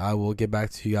 and I will get back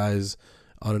to you guys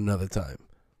on another time.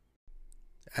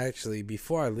 Actually,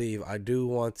 before I leave, I do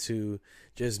want to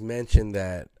just mention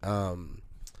that I'm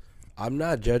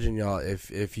not judging y'all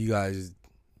if you guys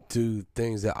do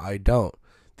things that I don't.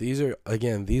 These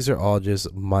are all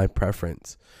just my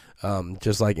preference.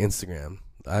 Just like Instagram.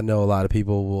 I know a lot of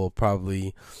people will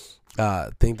probably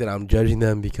think that I'm judging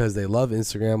them because they love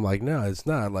Instagram. Like, no, it's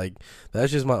not. Like,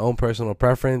 that's just my own personal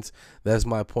preference. That's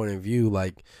my point of view.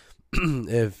 Like,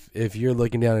 if you're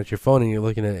looking down at your phone and you're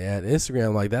looking at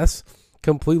Instagram, like, that's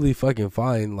completely fucking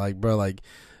fine. Like, bro, like,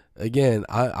 again,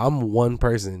 I'm one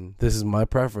person. This is my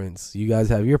preference. You guys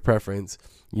have your preference.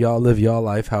 Y'all live y'all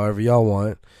life however y'all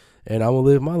want, and I'm gonna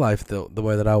live my life the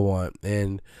way that I want.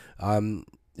 And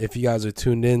if you guys are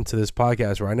tuned in to this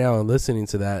podcast right now and listening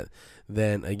to that,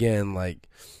 then again, like,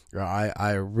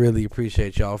 I really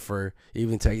appreciate y'all for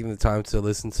even taking the time to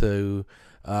listen to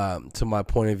my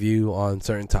point of view on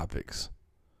certain topics.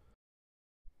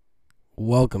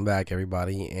 Welcome back,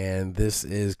 everybody, and this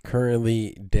is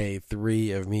currently day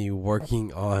 3 of me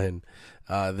working on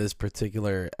this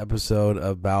particular episode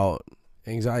about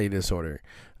anxiety disorder.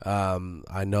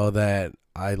 I know that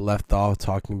I left off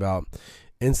talking about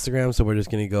Instagram, so we're just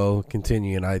going to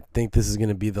continue, and I think this is going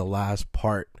to be the last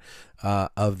part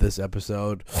of this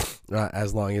episode,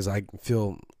 as long as I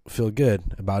feel good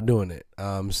about doing it.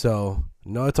 So,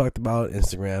 I talked about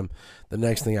Instagram. The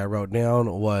next thing I wrote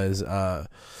down was I've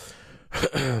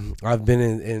been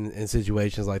in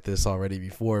situations like this already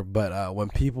before, but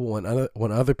when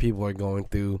other people are going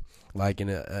through like an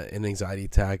anxiety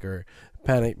attack or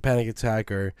panic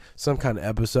attack or some kind of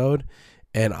episode,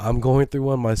 and I'm going through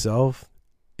one myself,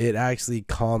 it actually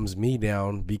calms me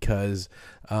down, because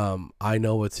I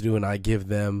know what to do, and I give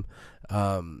them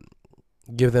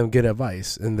good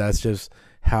advice. And that's just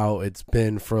how it's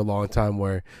been for a long time,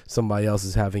 where somebody else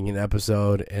is having an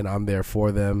episode and I'm there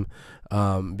for them,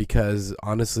 because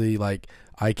honestly, like,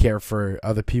 I care for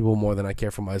other people more than I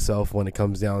care for myself when it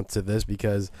comes down to this,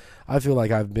 because I feel like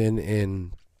I've been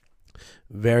in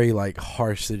very like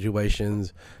harsh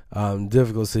situations,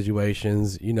 difficult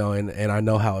situations, you know, and I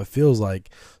know how it feels like.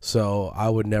 So I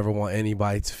would never want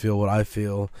anybody to feel what I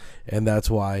feel. And that's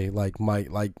why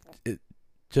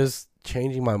just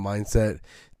changing my mindset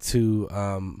to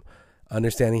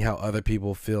understanding how other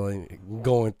people feel and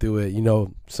going through it. You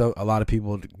know, a lot of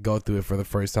people go through it for the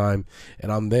first time,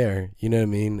 and I'm there. You know what I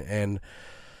mean? And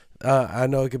I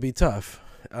know it could be tough.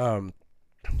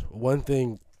 One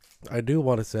thing I do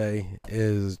want to say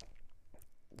is,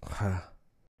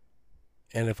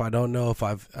 and if I don't know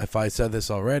if I said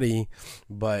this already,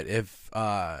 but if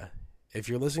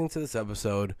you're listening to this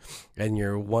episode and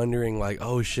you're wondering like,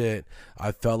 oh shit,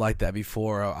 I felt like that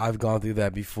before, or I've gone through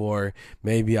that before,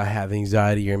 maybe I have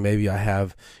anxiety, or maybe I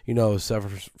have, you know, suffer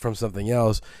from something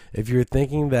else. If you're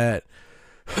thinking that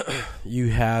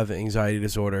you have anxiety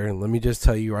disorder, let me just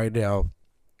tell you right now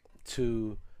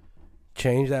to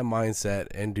change that mindset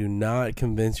and do not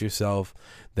convince yourself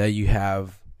that you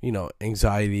have, you know,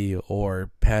 anxiety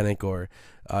or panic or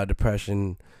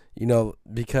depression, you know,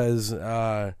 because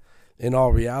in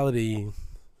all reality,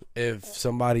 if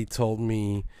somebody told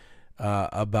me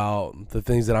about the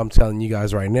things that I'm telling you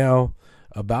guys right now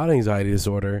about anxiety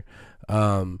disorder,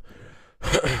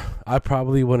 I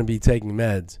probably wouldn't be taking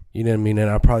meds, you know what I mean? And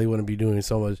I probably wouldn't be doing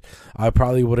so much. I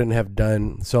probably wouldn't have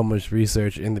done so much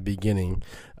research in the beginning.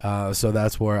 So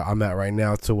that's where I'm at right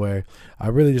now, to where I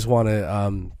really just want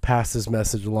to pass this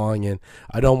message along. And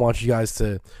I don't want you guys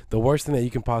to, the worst thing that you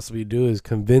can possibly do is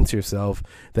convince yourself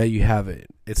that you have it.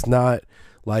 It's not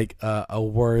like a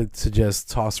word to just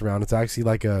toss around. It's actually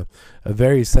like a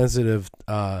very sensitive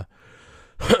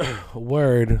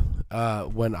word.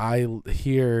 When I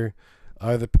hear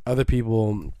other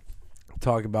people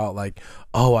talk about like,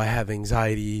 oh, I have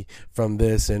anxiety from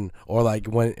this, and or like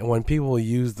when people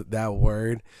use that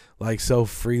word like so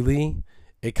freely,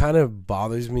 it kind of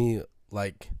bothers me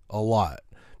like a lot,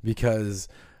 because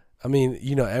I mean,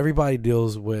 you know, everybody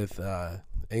deals with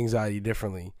anxiety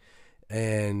differently,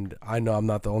 and I know I'm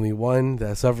not the only one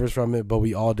that suffers from it, but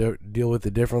we all deal with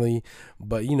it differently.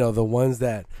 But you know, the ones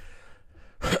that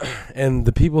and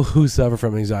the people who suffer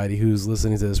from anxiety, who's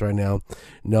listening to this right now,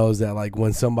 knows that like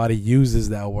when somebody uses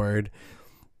that word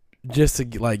just to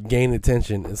like gain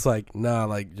attention, it's like, nah,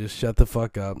 like just shut the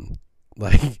fuck up.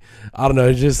 Like, I don't know,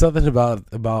 it's just something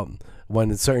about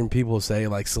when certain people say,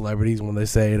 like celebrities when they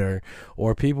say it,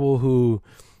 or people who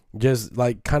just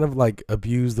like kind of like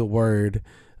abuse the word,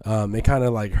 it kind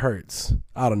of like hurts.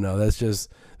 I don't know, that's just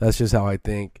how I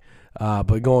think.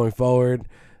 But going forward,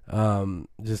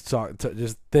 just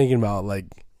thinking about like,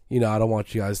 you know, I don't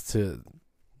want you guys to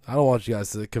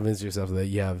convince yourself that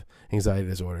you have anxiety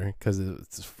disorder, because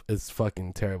it's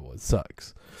fucking terrible. It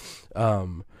sucks.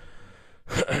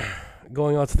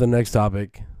 Going on to the next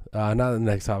topic, not the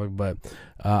next topic, but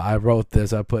I wrote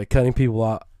this. I put cutting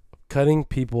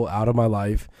people out of my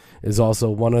life is also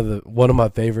one of my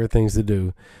favorite things to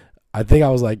do. I think I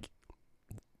was like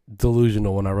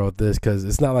delusional when I wrote this, because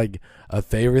it's not like a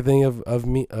favorite thing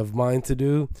of mine to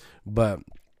do, but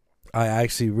I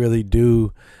actually really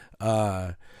do.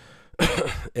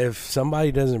 If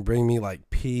somebody doesn't bring me like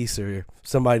peace, or if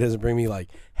somebody doesn't bring me like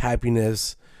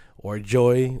happiness or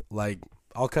joy, like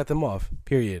I'll cut them off,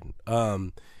 period.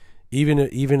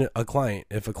 Even a client,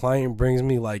 if a client brings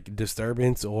me like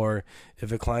disturbance, or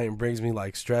if a client brings me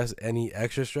like stress, any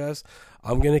extra stress,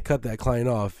 I'm gonna cut that client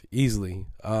off easily.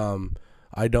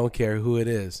 I don't care who it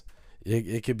is.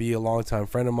 It could be a longtime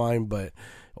friend of mine,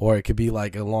 or it could be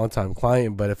like a longtime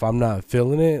client. But if I'm not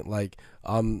feeling it, like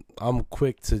I'm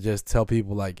quick to just tell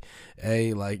people like,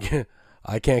 hey, like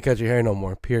I can't cut your hair no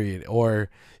more, period. Or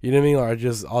you know what I mean? Or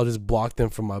I'll just block them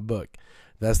from my book.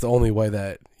 That's the only way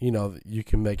that, you know, you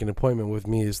can make an appointment with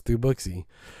me is through Booksy.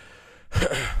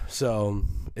 So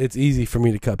it's easy for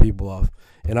me to cut people off,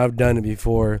 and I've done it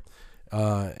before,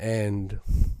 and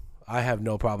I have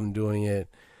no problem doing it.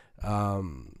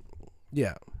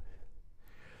 Yeah.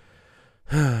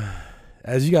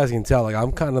 As you guys can tell, like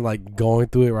I'm kind of like going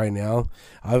through it right now.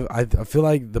 I feel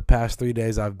like the past 3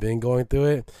 days I've been going through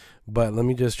it, but let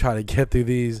me just try to get through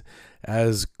these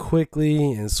as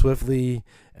quickly and swiftly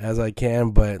as I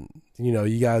can. But you know,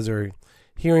 you guys are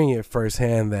hearing it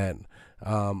firsthand that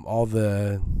all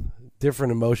the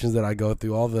different emotions that I go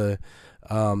through, all the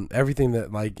everything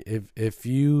that, like, if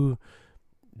you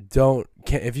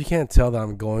can't tell that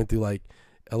I'm going through like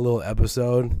a little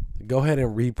episode, go ahead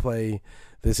and replay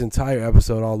this entire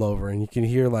episode all over, and you can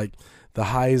hear like the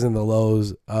highs and the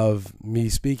lows of me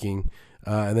speaking,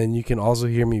 and then you can also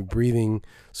hear me breathing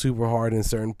super hard in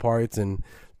certain parts and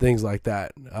things like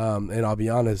that. And I'll be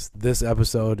honest, this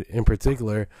episode in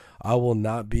particular, I will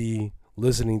not be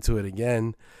listening to it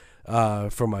again.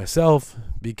 for myself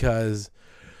because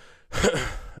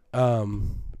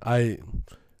I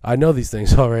know these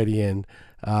things already, and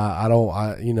I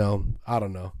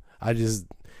don't know. I just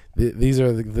these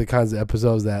are the kinds of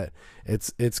episodes that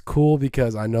it's cool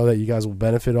because I know that you guys will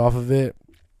benefit off of it,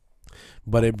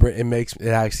 but it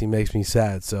actually makes me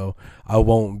sad, so I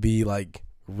won't be like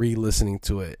re-listening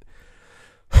to it.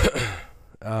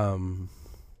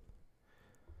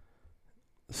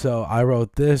 So I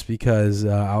wrote this because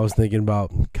I was thinking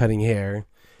about cutting hair,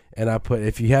 and I put,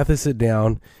 if you have to sit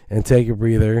down and take a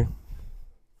breather,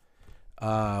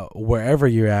 wherever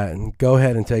you're at, go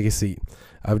ahead and take a seat.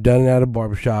 I've done it at a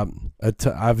barbershop.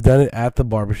 I've done it at the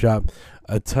barbershop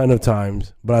a ton of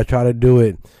times, but I try to do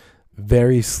it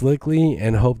very slickly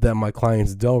and hope that my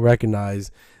clients don't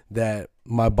recognize that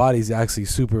my body's actually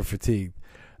super fatigued.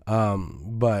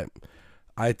 But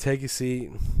I take a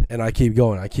seat and I keep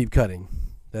going. I keep cutting.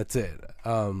 That's it.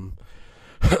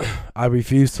 I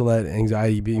refuse to let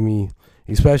anxiety beat me,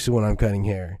 especially when I'm cutting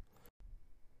hair.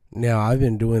 Now, I've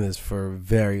been doing this for a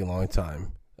very long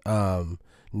time.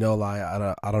 No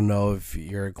lie, I don't know if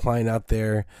you're a client out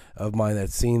there of mine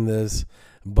that's seen this,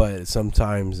 but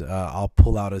sometimes I'll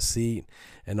pull out a seat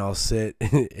and I'll sit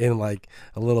in like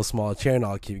a little small chair and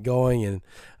I'll keep going, and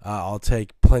I'll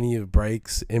take plenty of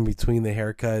breaks in between the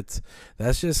haircuts.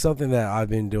 That's just something that I've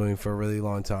been doing for a really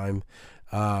long time.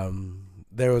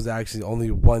 There was actually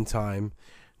only one time,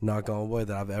 knock on wood,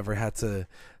 that I've ever had to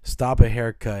stop a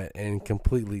haircut and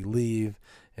completely leave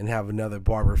and have another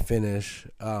barber finish.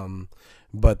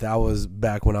 But that was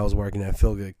back when I was working at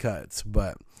Feel Good Cuts.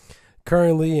 But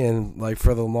currently, and like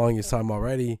for the longest time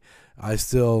already, I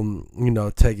still,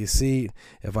 take a seat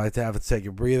if I have to take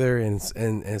a breather and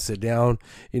sit down.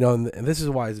 And this is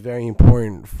why it's very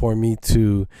important for me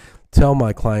to tell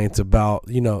my clients about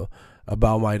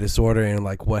my disorder and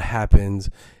like what happens.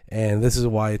 And this is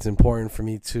why it's important for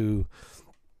me to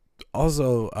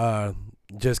also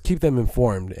just keep them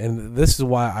informed. And this is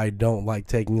why I don't like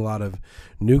taking a lot of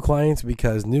new clients,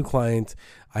 because new clients,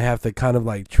 I have to kind of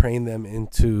like train them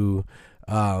into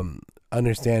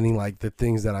understanding like the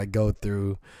things that I go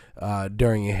through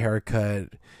during a haircut,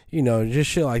 just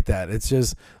shit like that. It's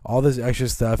just all this extra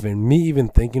stuff, and me even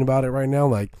thinking about it right now,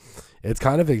 like it's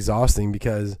kind of exhausting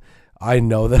because I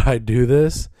know that I do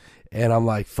this, and I'm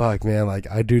like, fuck, man, like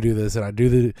I do this, and I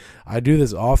do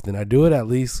this often. I do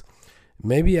it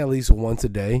maybe at least once a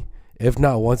day. If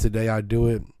not once a day, I do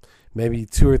it maybe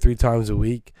 2 or 3 times a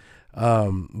week.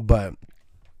 But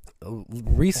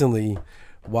recently,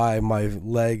 why my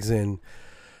legs and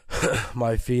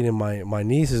my feet and my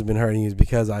knees has been hurting is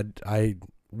because I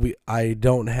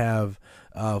don't have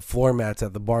floor mats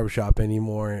at the barbershop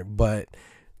anymore, but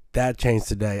that changed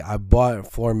today. I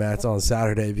bought floor mats on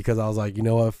Saturday because I was like, you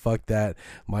know what, fuck that.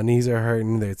 My knees are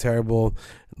hurting. They're terrible.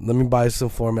 Let me buy some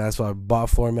floor mats. So I bought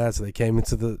floor mats. They came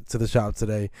into the shop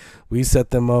today. We set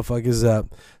them motherfuckers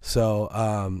up. So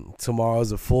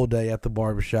tomorrow's a full day at the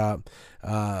barbershop.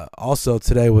 Also,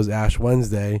 today was Ash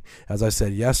Wednesday, as I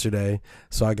said yesterday.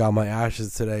 So I got my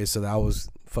ashes today. So that was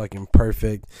fucking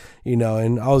perfect, and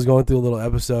I was going through a little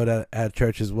episode at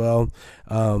church as well.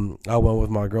 I went with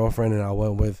my girlfriend and I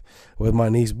went with my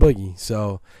niece Boogie.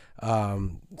 So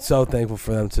so thankful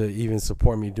for them to even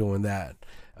support me doing that,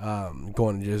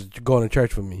 going to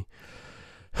church with me.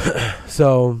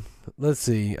 So let's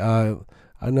see, I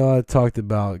know I talked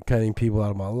about cutting people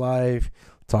out of my life,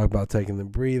 talked about taking the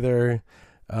breather.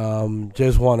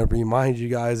 Just want to remind you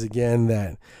guys again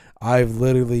that I've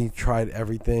literally tried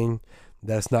everything.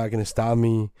 That's not going to stop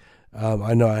me.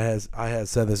 I know I had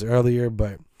said this earlier,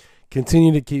 but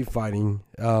continue to keep fighting.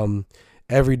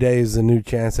 Every day is a new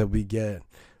chance that we get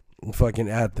fucking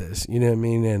at this. You know what I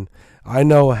mean? And I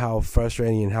know how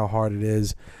frustrating and how hard it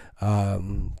is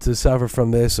to suffer from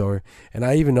this, and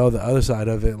I even know the other side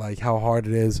of it, like how hard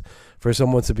it is for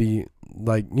someone to be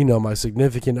like, my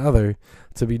significant other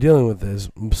to be dealing with this.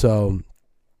 So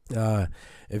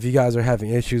if you guys are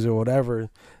having issues or whatever,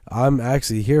 I'm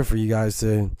actually here for you guys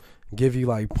to give you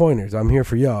like pointers. I'm here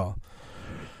for y'all.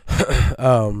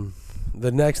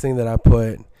 The next thing that I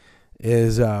put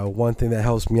is one thing that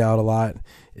helps me out a lot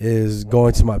is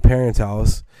going to my parents'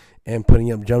 house and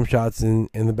putting up jump shots in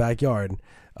the backyard.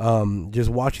 Just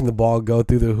watching the ball go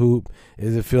through the hoop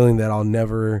is a feeling that I'll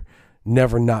never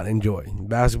not enjoy.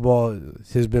 Basketball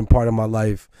has been part of my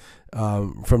life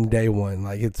from day one.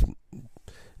 Like it's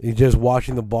just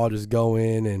watching the ball just go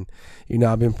in, and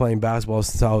I've been playing basketball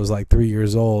since I was like 3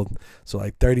 years old, so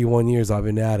like 31 years I've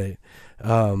been at it.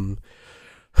 And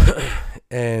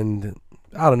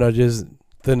I don't know, just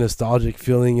the nostalgic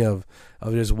feeling of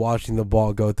just watching the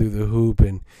ball go through the hoop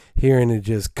and hearing it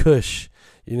just cush,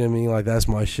 You know what I mean? Like, that's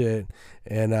my shit.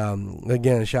 And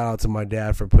again, shout out to my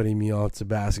dad for putting me on to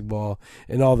basketball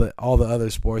and all the other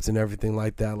sports and everything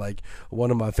like that. Like,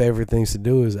 one of my favorite things to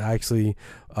do is actually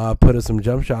put up some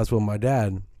jump shots with my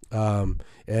dad.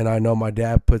 And I know my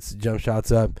dad puts jump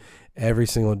shots up every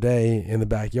single day in the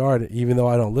backyard. Even though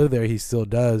I don't live there, he still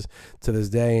does to this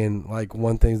day. And like,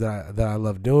 one thing that I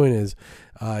love doing is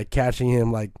catching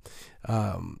him, like,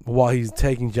 while he's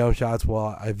taking jump shots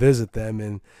while I visit them.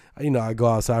 And I go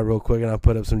outside real quick and I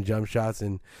put up some jump shots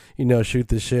and shoot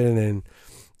the shit. And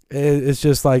it's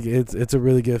just like, it's a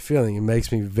really good feeling. It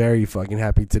makes me very fucking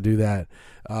happy to do that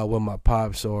with my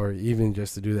pops, or even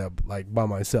just to do that like by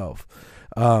myself.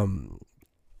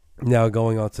 Now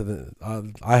going on to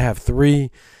the I have three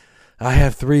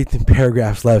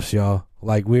paragraphs left, y'all.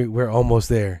 Like, we're almost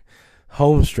there.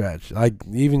 Home stretch. Like,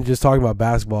 even just talking about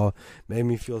basketball made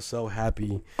me feel so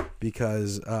happy,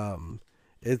 because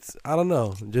it's, I don't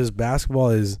know, just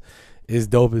basketball is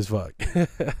dope as fuck.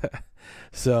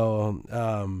 So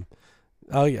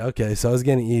okay, so it's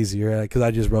getting easier because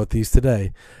I just wrote these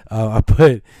today. I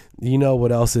put,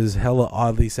 what else is hella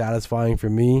oddly satisfying for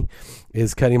me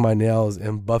is cutting my nails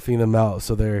and buffing them out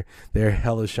so they're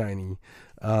hella shiny.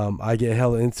 I get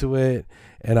hella into it,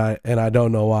 and I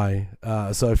don't know why.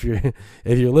 So if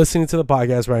you're listening to the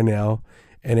podcast right now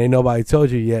and ain't nobody told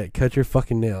you yet, cut your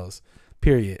fucking nails.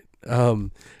 Period.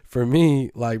 For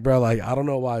me, like, bro, like, I don't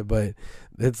know why, but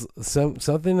it's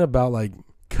something about like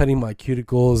cutting my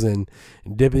cuticles and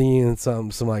dipping in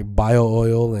some like bio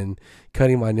oil and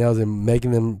cutting my nails and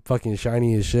making them fucking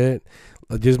shiny as shit.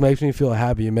 It just makes me feel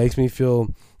happy. It makes me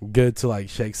feel good to like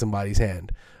shake somebody's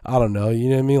hand. I don't know, you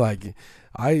know what I mean? Like,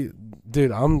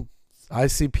 I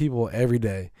see people every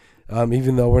day,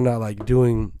 even though we're not like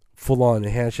doing full on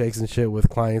handshakes and shit with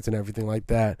clients and everything like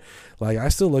that. Like, I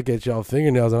still look at y'all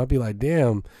fingernails and I'll be like,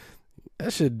 damn,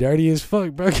 that shit dirty as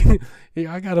fuck, bro.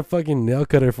 I got a fucking nail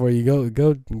cutter for you.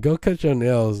 Go cut your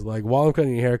nails, like, while I'm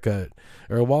cutting your haircut,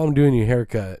 or while I'm doing your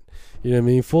haircut. You know what I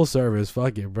mean? Full service.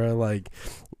 Fuck it, bro. Like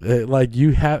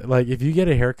you have, like, if you get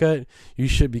a haircut, you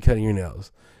should be cutting your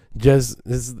nails. Just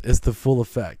it's the full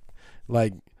effect.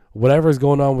 Like, whatever's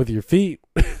going on with your feet,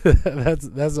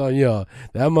 that's on y'all.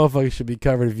 That motherfucker should be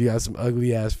covered if you got some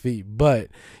ugly ass feet. But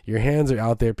your hands are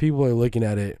out there. People are looking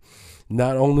at it.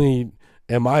 Not only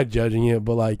am I judging it,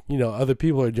 but like, other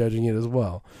people are judging it as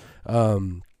well.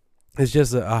 It's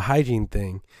just a hygiene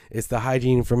thing. It's the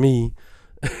hygiene for me.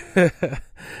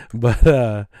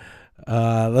 But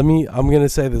I'm gonna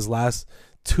say this last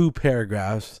two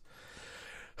paragraphs.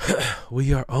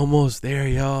 We are almost there,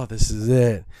 y'all. This is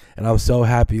it, and I'm so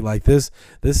happy. Like, this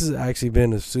has actually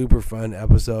been a super fun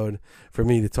episode for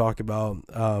me to talk about,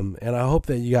 and I hope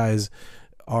that you guys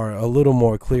are a little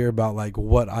more clear about like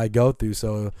what I go through.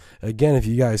 So again, if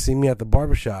you guys see me at the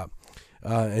barbershop,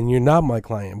 and you're not my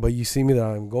client, but you see me that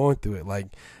I'm going through it, like,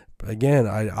 again,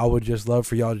 I would just love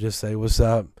for y'all to just say what's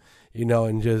up,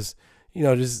 and just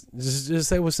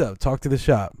say what's up. Talk to the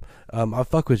shop. I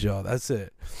fuck with y'all. That's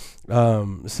it.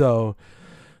 So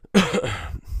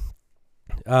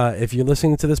if you're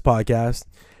listening to this podcast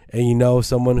and you know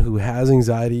someone who has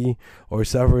anxiety or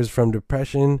suffers from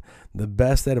depression, the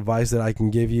best advice that I can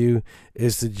give you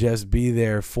is to just be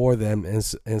there for them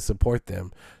and support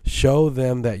them. Show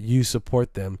them that you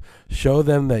support them. Show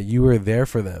them that you are there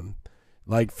for them.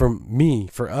 Like, for me,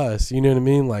 for us, you know what I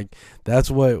mean? Like, that's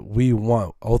what we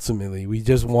want ultimately. We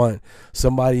just want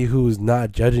somebody who's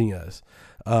not judging us.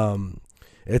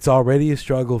 It's already a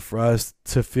struggle for us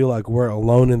to feel like we're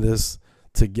alone in this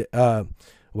wait,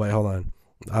 hold on.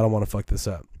 I don't want to fuck this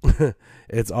up.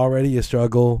 It's already a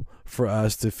struggle for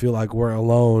us to feel like we're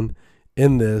alone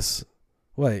in this.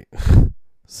 Wait,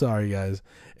 sorry guys.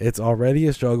 It's already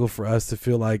a struggle for us to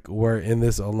feel like we're in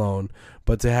this alone,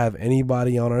 but to have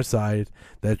anybody on our side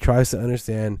that tries to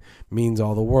understand means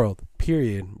all the world.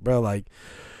 Period, bro. Like,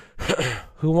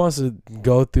 who wants to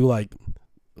go through like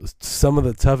some of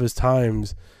the toughest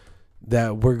times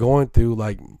that we're going through,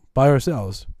 like, by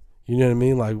ourselves? You know what I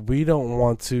mean? Like, we don't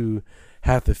want to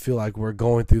have to feel like we're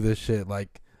going through this shit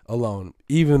like alone,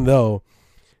 even though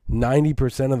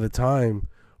 90% of the time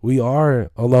we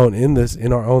are alone in this,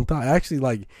 in our own thought. Actually,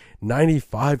 like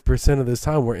 95% of this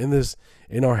time we're in this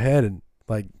in our head,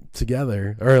 like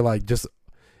together, or like just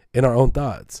in our own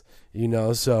thoughts,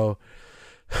 so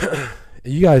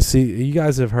you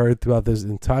guys have heard throughout this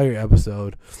entire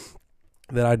episode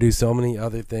that I do so many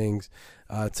other things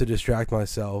to distract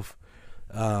myself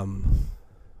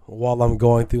while I'm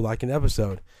going through like an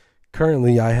episode.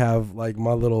 Currently, I have like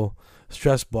my little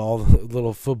stress ball,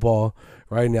 little football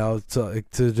right now to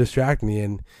distract me,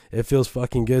 and it feels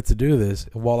fucking good to do this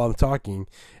while I'm talking,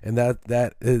 and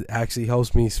that it actually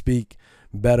helps me speak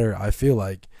better, I feel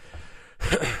like.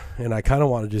 And I kind of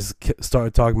want to just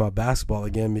start talking about basketball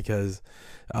again, because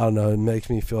I don't know, it makes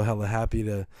me feel hella happy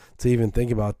to even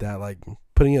think about that. Like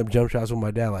putting up jump shots with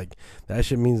my dad, like that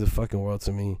shit means the fucking world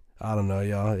to me. I don't know,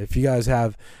 y'all. If you guys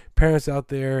have parents out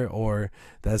there or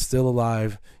that's still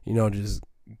alive, just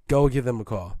go give them a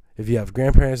call. If you have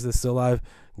grandparents that's still alive,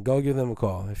 go give them a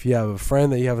call. If you have a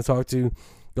friend that you haven't talked to,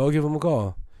 go give them a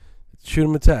call. Shoot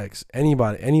them a text.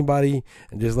 Anybody,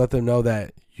 and just let them know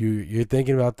that you're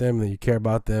thinking about them and that you care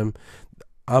about them.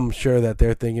 I'm sure that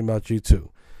they're thinking about you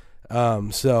too.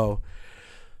 So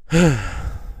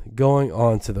going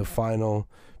on to the final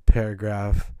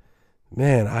paragraph,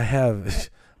 man,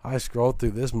 I scrolled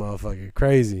through this motherfucker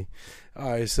crazy.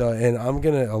 All right, so, and I'm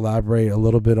going to elaborate a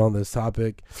little bit on this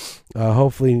topic.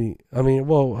 Hopefully,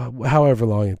 however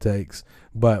long it takes,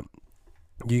 but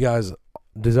you guys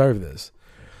deserve this.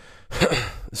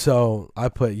 So I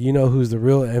put, who's the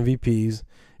real MVPs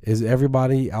is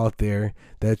everybody out there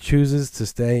that chooses to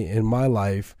stay in my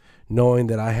life knowing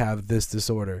that I have this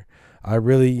disorder. I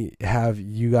really have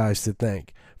you guys to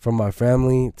thank, from my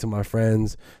family to my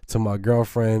friends to my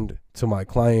girlfriend to my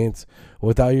clients.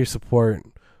 Without your support,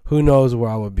 who knows where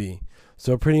I would be.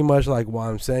 So pretty much like why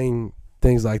I'm saying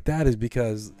things like that is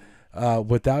because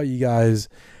without you guys,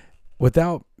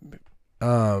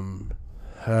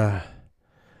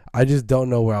 I just don't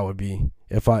know where I would be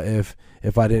if I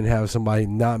didn't have somebody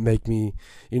not make me,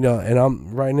 and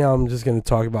I'm just gonna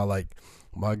talk about like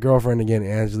my girlfriend again,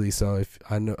 Angeli. So if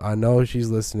I know she's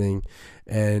listening,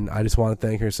 and I just want to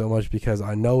thank her so much, because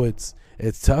I know it's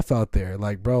tough out there.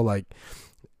 Like, bro, like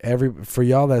for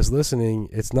y'all that's listening,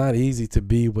 it's not easy to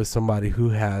be with somebody who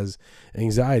has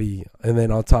anxiety. And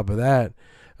then on top of that,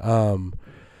 I'm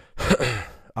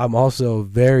also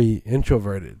very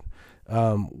introverted.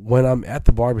 When I'm at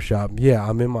the barbershop,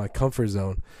 I'm in my comfort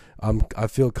zone. I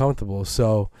feel comfortable.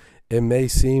 So it may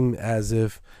seem as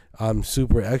if I'm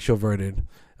super extroverted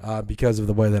because of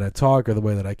the way that I talk or the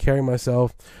way that I carry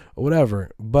myself or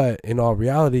whatever. But in all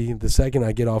reality, the second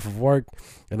I get off of work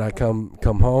and I come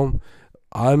home,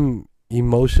 I'm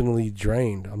emotionally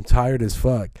drained. I'm tired as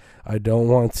fuck. I don't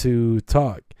want to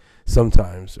talk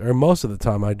sometimes, or most of the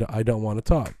time I don't want to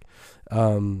talk.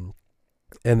 And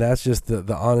that's just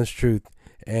the honest truth.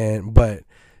 But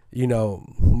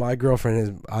my girlfriend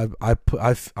is,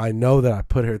 I know that I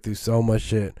put her through so much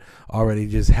shit already,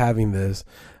 just having this,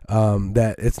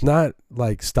 that it's not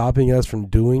like stopping us from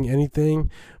doing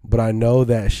anything, but I know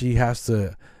that she has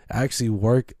to actually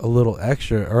work a little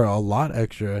extra, or a lot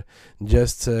extra,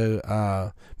 just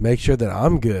to make sure that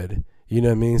I'm good. You know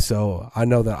what I mean? So I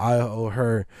know that I owe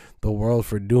her the world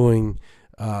for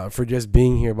for just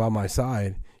being here by my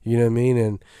side. You know what I mean?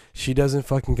 And she doesn't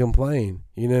fucking complain.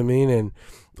 You know what I mean? And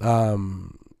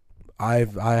I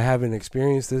haven't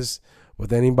experienced this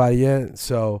with anybody yet.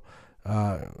 So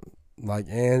like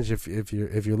Ange, if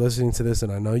you're listening to this,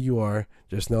 and I know you are,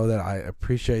 just know that I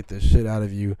appreciate the shit out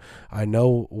of you. I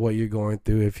know what you're going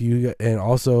through. And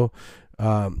also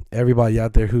everybody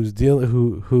out there who's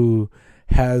who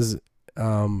has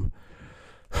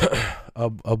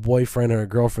a boyfriend or a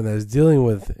girlfriend that is dealing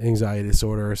with anxiety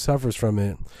disorder or suffers from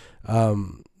it,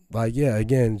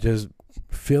 again, just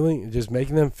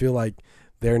making them feel like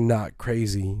they're not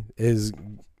crazy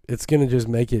it's gonna just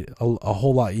make it a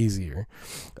whole lot easier.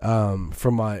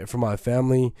 For my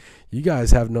family, you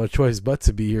guys have no choice but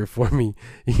to be here for me.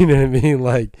 You know what I mean?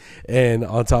 Like, and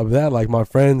on top of that, like, my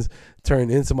friends turn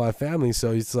into my family.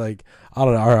 So it's like, I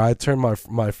don't know. Or I turn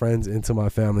my friends into my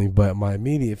family, but my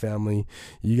immediate family,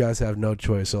 you guys have no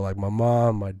choice. So like my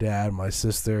mom, my dad, my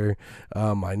sister,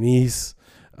 my niece,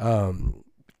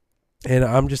 and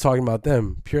I'm just talking about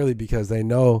them purely because they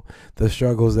know the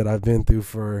struggles that I've been through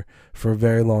for a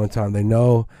very long time. They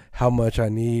know how much I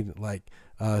need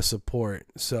support.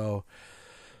 So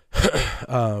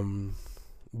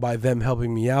by them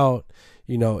helping me out,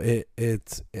 it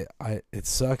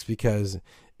sucks because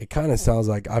it kind of sounds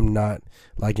like I'm not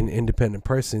like an independent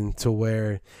person, to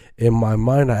where in my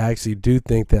mind I actually do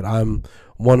think that I'm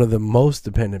one of the most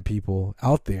dependent people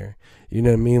out there. You know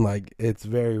what I mean? Like, it's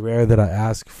very rare that I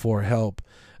ask for help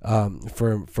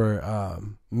for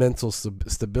mental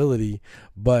stability,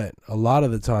 but a lot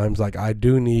of the times, like, I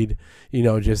do need,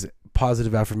 just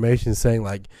positive affirmations saying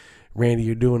like, Randy,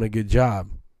 you're doing a good job.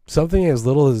 Something as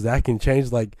little as that can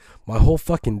change like my whole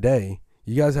fucking day.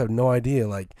 You guys have no idea.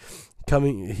 Like,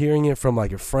 hearing it from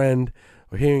like a friend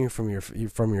or hearing from your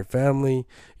family,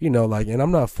 like, and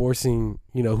I'm not forcing,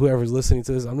 whoever's listening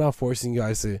to this, I'm not forcing you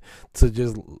guys to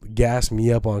just gas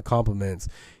me up on compliments.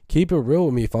 Keep it real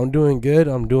with me. If I'm doing good,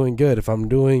 I'm doing good. If I'm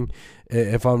doing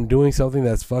something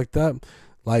that's fucked up,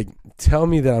 like, tell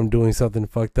me that I'm doing something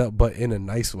fucked up, but in a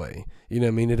nice way. You know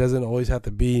what I mean? It doesn't always have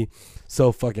to be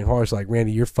so fucking harsh, like,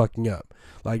 Randy, you're fucking up.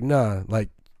 Like, nah, like,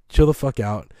 chill the fuck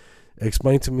out.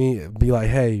 Explain to me, be like,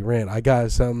 hey, Rand, I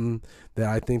got something that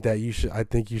I think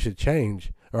you should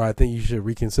change, or I think you should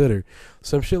reconsider.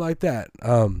 Some shit like that.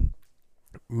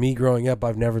 Me growing up,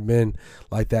 I've never been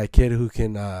like that kid who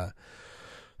can,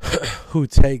 who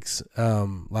takes,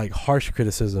 like, harsh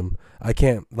criticism. I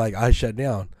shut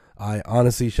down. I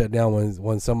honestly shut down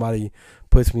when somebody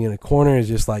puts me in a corner and is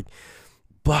just like,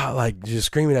 blah, like, just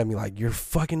screaming at me like, you're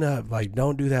fucking up, like,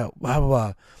 don't do that, blah blah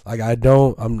blah. Like, I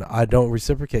don't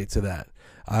reciprocate to that.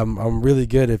 I'm really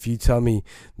good if you tell me,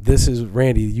 this is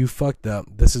Randy, you fucked up,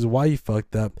 this is why you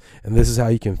fucked up, and this is how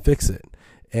you can fix it.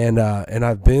 And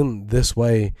I've been this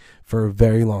way for a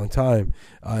very long time,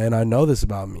 and I know this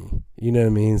about me. You know what I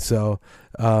mean? So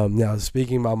now,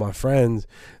 speaking about my friends,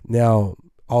 now,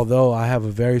 although I have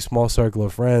a very small circle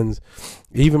of friends,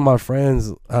 even my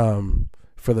friends,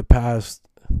 for the past,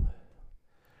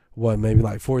 maybe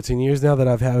like 14 years now that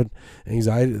I've had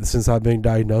anxiety, since I've been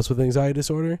diagnosed with anxiety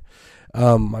disorder,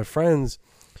 my friends,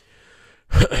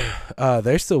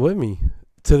 they're still with me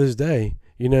to this day.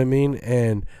 You know what I mean?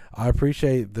 And I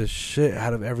appreciate the shit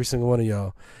out of every single one of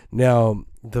y'all. Now,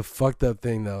 the fucked up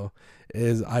thing, though,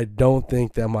 is I don't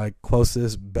think that my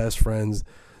closest best friends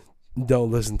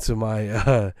don't listen to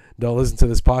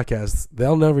this podcast.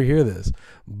 They'll never hear this,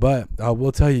 but I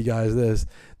will tell you guys this,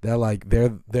 that, like,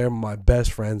 they're my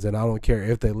best friends, and I don't care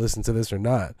if they listen to this or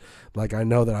not. Like, I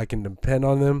know that I can depend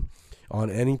on them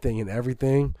on anything and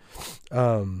everything,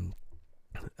 and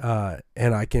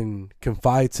I can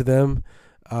confide to them.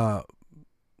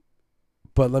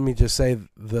 But let me just say,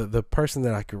 the person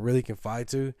that I could really confide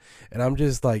to, and I'm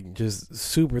just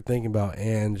super thinking about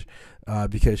Ange,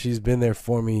 because she's been there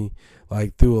for me,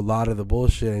 like, through a lot of the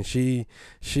bullshit, and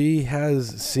she has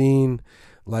seen,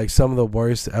 like, some of the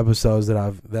worst episodes that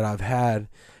I've had,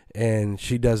 and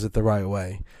she does it the right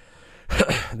way.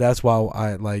 That's why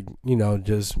I, like,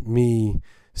 just me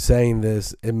saying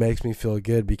this, it makes me feel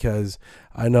good, because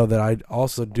I know that I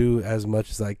also do as much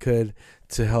as I could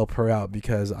to help her out,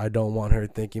 because I don't want her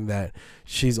thinking that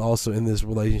she's also in this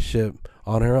relationship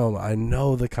on her own. I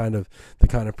know the kind of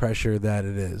pressure that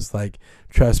it is. Like,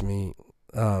 trust me,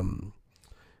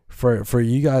 for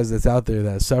you guys that's out there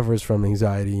that suffers from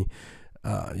anxiety,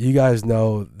 you guys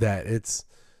know that it's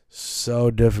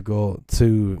so difficult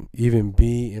to even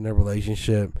be in a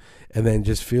relationship and then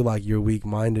just feel like you're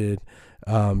weak-minded,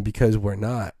 because we're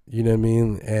not. You know what I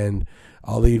mean? And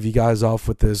I'll leave you guys off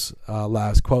with this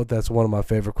last quote. That's one of my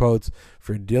favorite quotes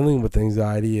for dealing with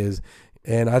anxiety is,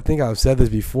 and I think I've said this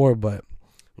before, but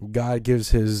God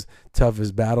gives his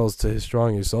toughest battles to his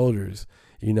strongest soldiers.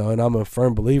 And I'm a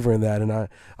firm believer in that, and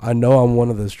I know I'm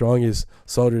one of the strongest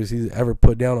soldiers he's ever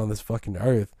put down on this fucking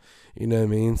earth. You know what I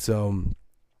mean? So,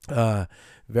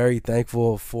 very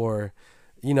thankful for,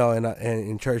 and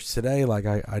in church today, like,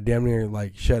 I damn near,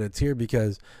 like, shed a tear,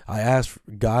 because I asked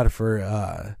God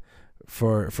for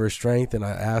strength, and I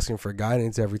ask him for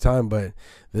guidance every time. But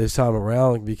this time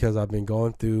around, because I've been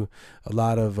going through a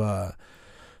lot of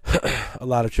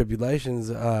tribulations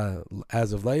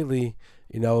as of lately,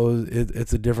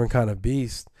 it's a different kind of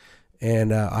beast.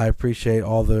 And I appreciate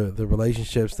all the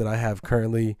relationships that I have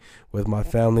currently with my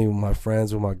family, with my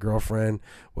friends, with my girlfriend,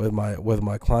 with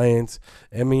my clients.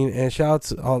 I mean, and shout out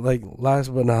to all, like,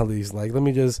 last but not least, like, let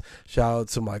me just shout out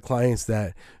to my clients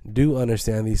that do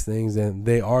understand these things, and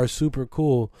they are super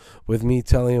cool with me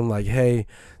telling them, like, hey,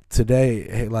 today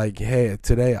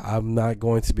I'm not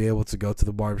going to be able to go to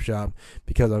the barbershop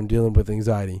because I'm dealing with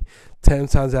anxiety. 10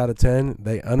 times out of 10,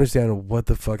 they understand what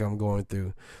the fuck I'm going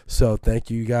through. So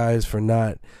thank you guys for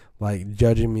not, like,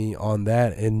 judging me on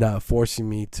that and not forcing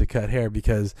me to cut hair,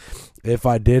 because if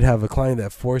I did have a client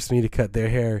that forced me to cut their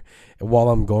hair while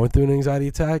I'm going through an anxiety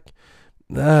attack,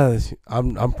 I'm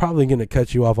probably going to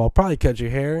cut you off. I'll probably cut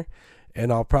your hair,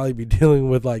 and I'll probably be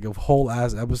dealing with, like, a whole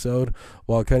ass episode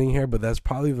while cutting hair, but that's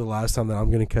probably the last time that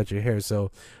I'm going to cut your hair. So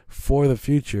for the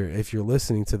future, if you're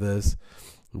listening to this,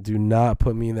 do not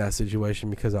put me in that situation,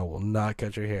 because I will not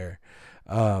cut your hair.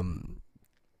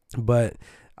 But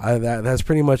that's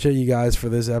pretty much it, you guys, for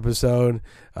this episode.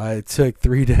 It took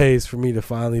 3 days for me to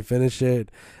finally finish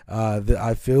it.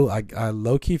 I feel like, I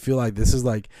low-key feel like this is,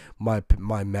 like, my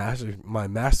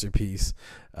masterpiece.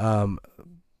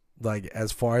 Like,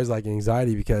 as far as, like,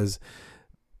 anxiety, because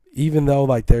even though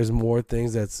like there's more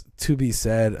things that's to be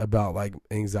said about like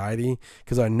anxiety,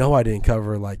 because I know I didn't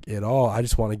cover like it all. I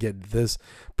just want to get this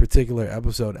particular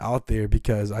episode out there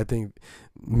because I think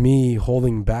me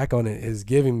holding back on it is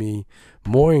giving me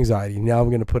more anxiety. Now I'm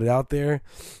going to put it out there.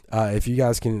 If you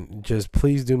guys can just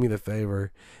please do me the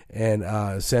favor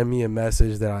and send me a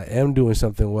message that I am doing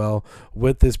something well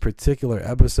with this particular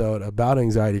episode about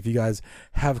anxiety. If you guys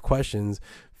have questions,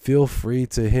 feel free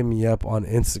to hit me up on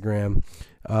Instagram,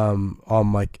 on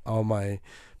my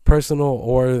personal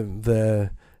or the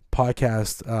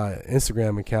podcast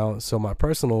Instagram account. So my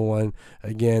personal one,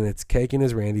 again, it's Caken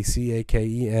is Randy,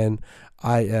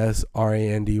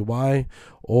 CakenisRandy,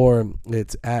 or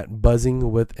it's at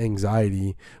Buzzing with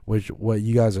Anxiety, which what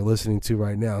you guys are listening to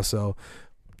right now. So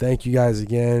thank you guys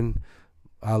again.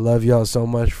 I love y'all so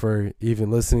much for even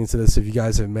listening to this. If you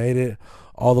guys have made it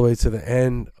all the way to the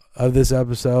end of this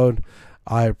episode,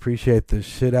 I appreciate the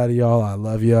shit out of y'all. I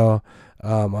love y'all.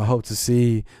 I hope to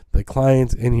see the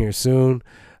clients in here soon,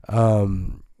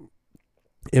 in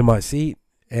my seat,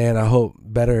 and I hope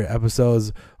better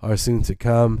episodes are soon to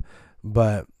come.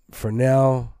 But for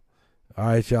now, all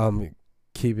right, y'all,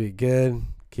 keep it good,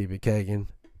 keep it caking.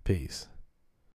 Peace.